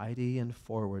Metroplex, tidy and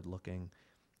forward-looking,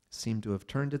 seemed to have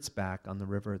turned its back on the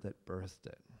river that birthed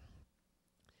it.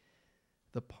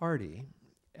 The party,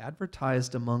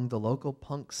 advertised among the local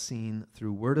punk scene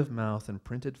through word of mouth and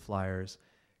printed flyers,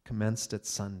 commenced at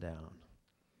sundown.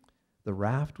 The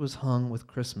raft was hung with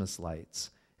Christmas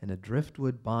lights, and a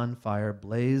driftwood bonfire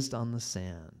blazed on the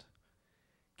sand.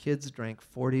 Kids drank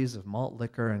 40s of malt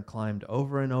liquor and climbed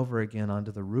over and over again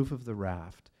onto the roof of the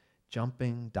raft,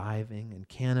 jumping, diving, and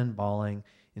cannonballing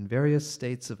in various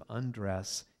states of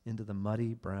undress into the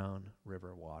muddy brown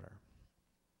river water.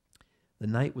 The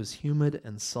night was humid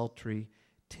and sultry,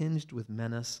 tinged with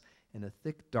menace, and a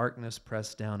thick darkness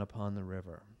pressed down upon the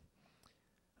river.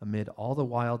 Amid all the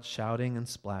wild shouting and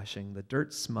splashing, the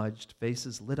dirt-smudged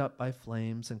faces lit up by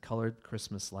flames and colored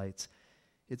Christmas lights,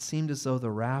 it seemed as though the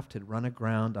raft had run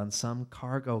aground on some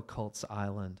cargo cult's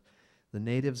island, the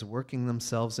natives working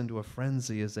themselves into a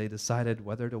frenzy as they decided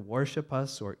whether to worship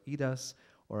us or eat us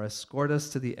or escort us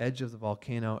to the edge of the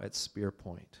volcano at Spear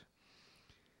Point.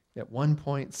 At one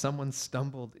point, someone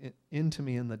stumbled into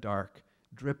me in the dark,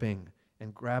 dripping,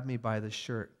 and grabbed me by the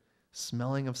shirt,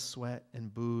 smelling of sweat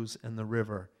and booze and the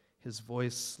river, his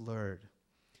voice slurred.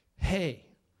 "Hey,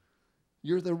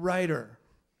 you're the writer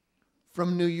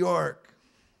from New York."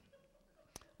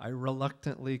 I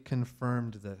reluctantly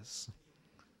confirmed this.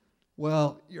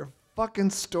 "Well, your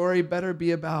fucking story better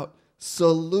be about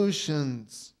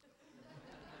solutions."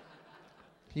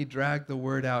 He dragged the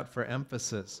word out for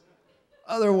emphasis.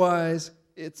 "Otherwise,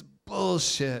 it's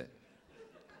bullshit.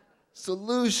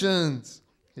 Solutions."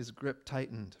 His grip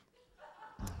tightened.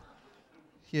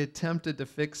 He attempted to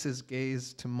fix his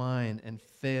gaze to mine and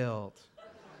failed.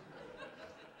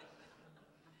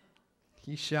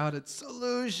 He shouted,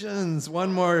 "Solutions!"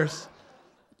 once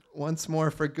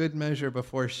more for good measure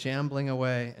before shambling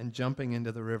away and jumping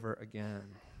into the river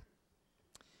again.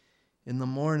 In the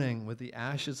morning, with the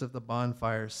ashes of the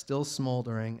bonfire still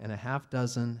smoldering and a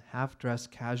half-dozen half-dressed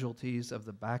casualties of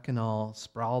the bacchanal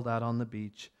sprawled out on the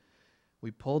beach,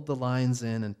 we pulled the lines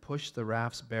in and pushed the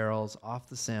raft's barrels off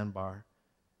the sandbar,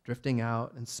 drifting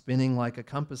out and spinning like a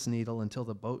compass needle until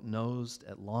the boat nosed,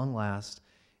 at long last,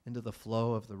 into the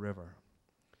flow of the river.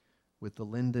 with the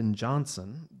Lyndon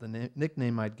Johnson, the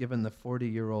nickname I'd given the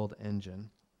 40-year-old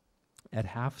engine. At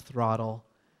half throttle,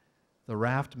 the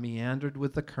raft meandered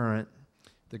with the current,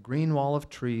 the green wall of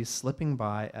trees slipping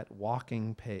by at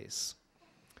walking pace.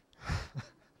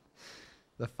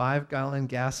 The 5-gallon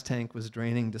gas tank was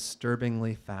draining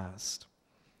disturbingly fast.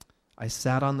 I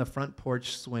sat on the front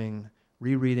porch swing,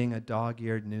 rereading a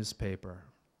dog-eared newspaper.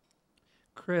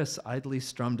 Chris idly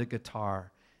strummed a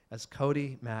guitar as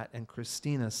Cody, Matt, and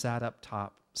Christina sat up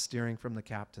top, steering from the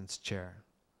captain's chair.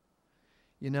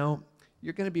 You know,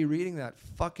 you're going to be reading that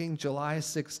fucking July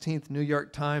 16th New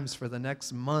York Times for the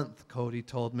next month, Cody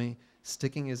told me,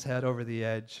 sticking his head over the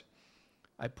edge.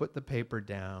 I put the paper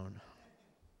down.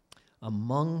 A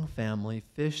Hmong family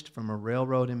fished from a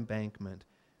railroad embankment,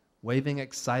 waving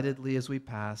excitedly as we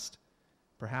passed,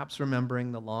 perhaps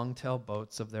remembering the long-tail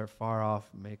boats of their far-off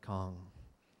Mekong.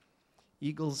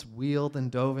 Eagles wheeled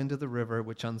and dove into the river,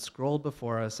 which unscrolled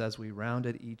before us as we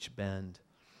rounded each bend.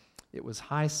 It was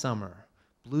high summer,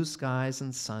 blue skies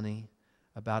and sunny,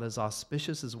 about as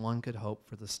auspicious as one could hope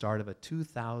for the start of a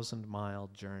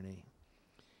 2,000-mile journey.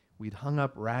 We'd hung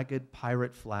up ragged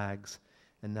pirate flags,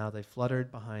 and now they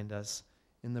fluttered behind us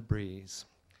in the breeze.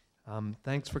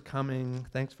 Thanks for coming.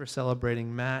 Thanks for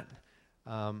celebrating Matt.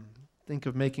 Think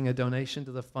of making a donation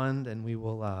to the fund, and we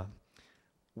will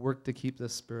work to keep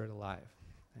this spirit alive.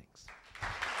 Thanks.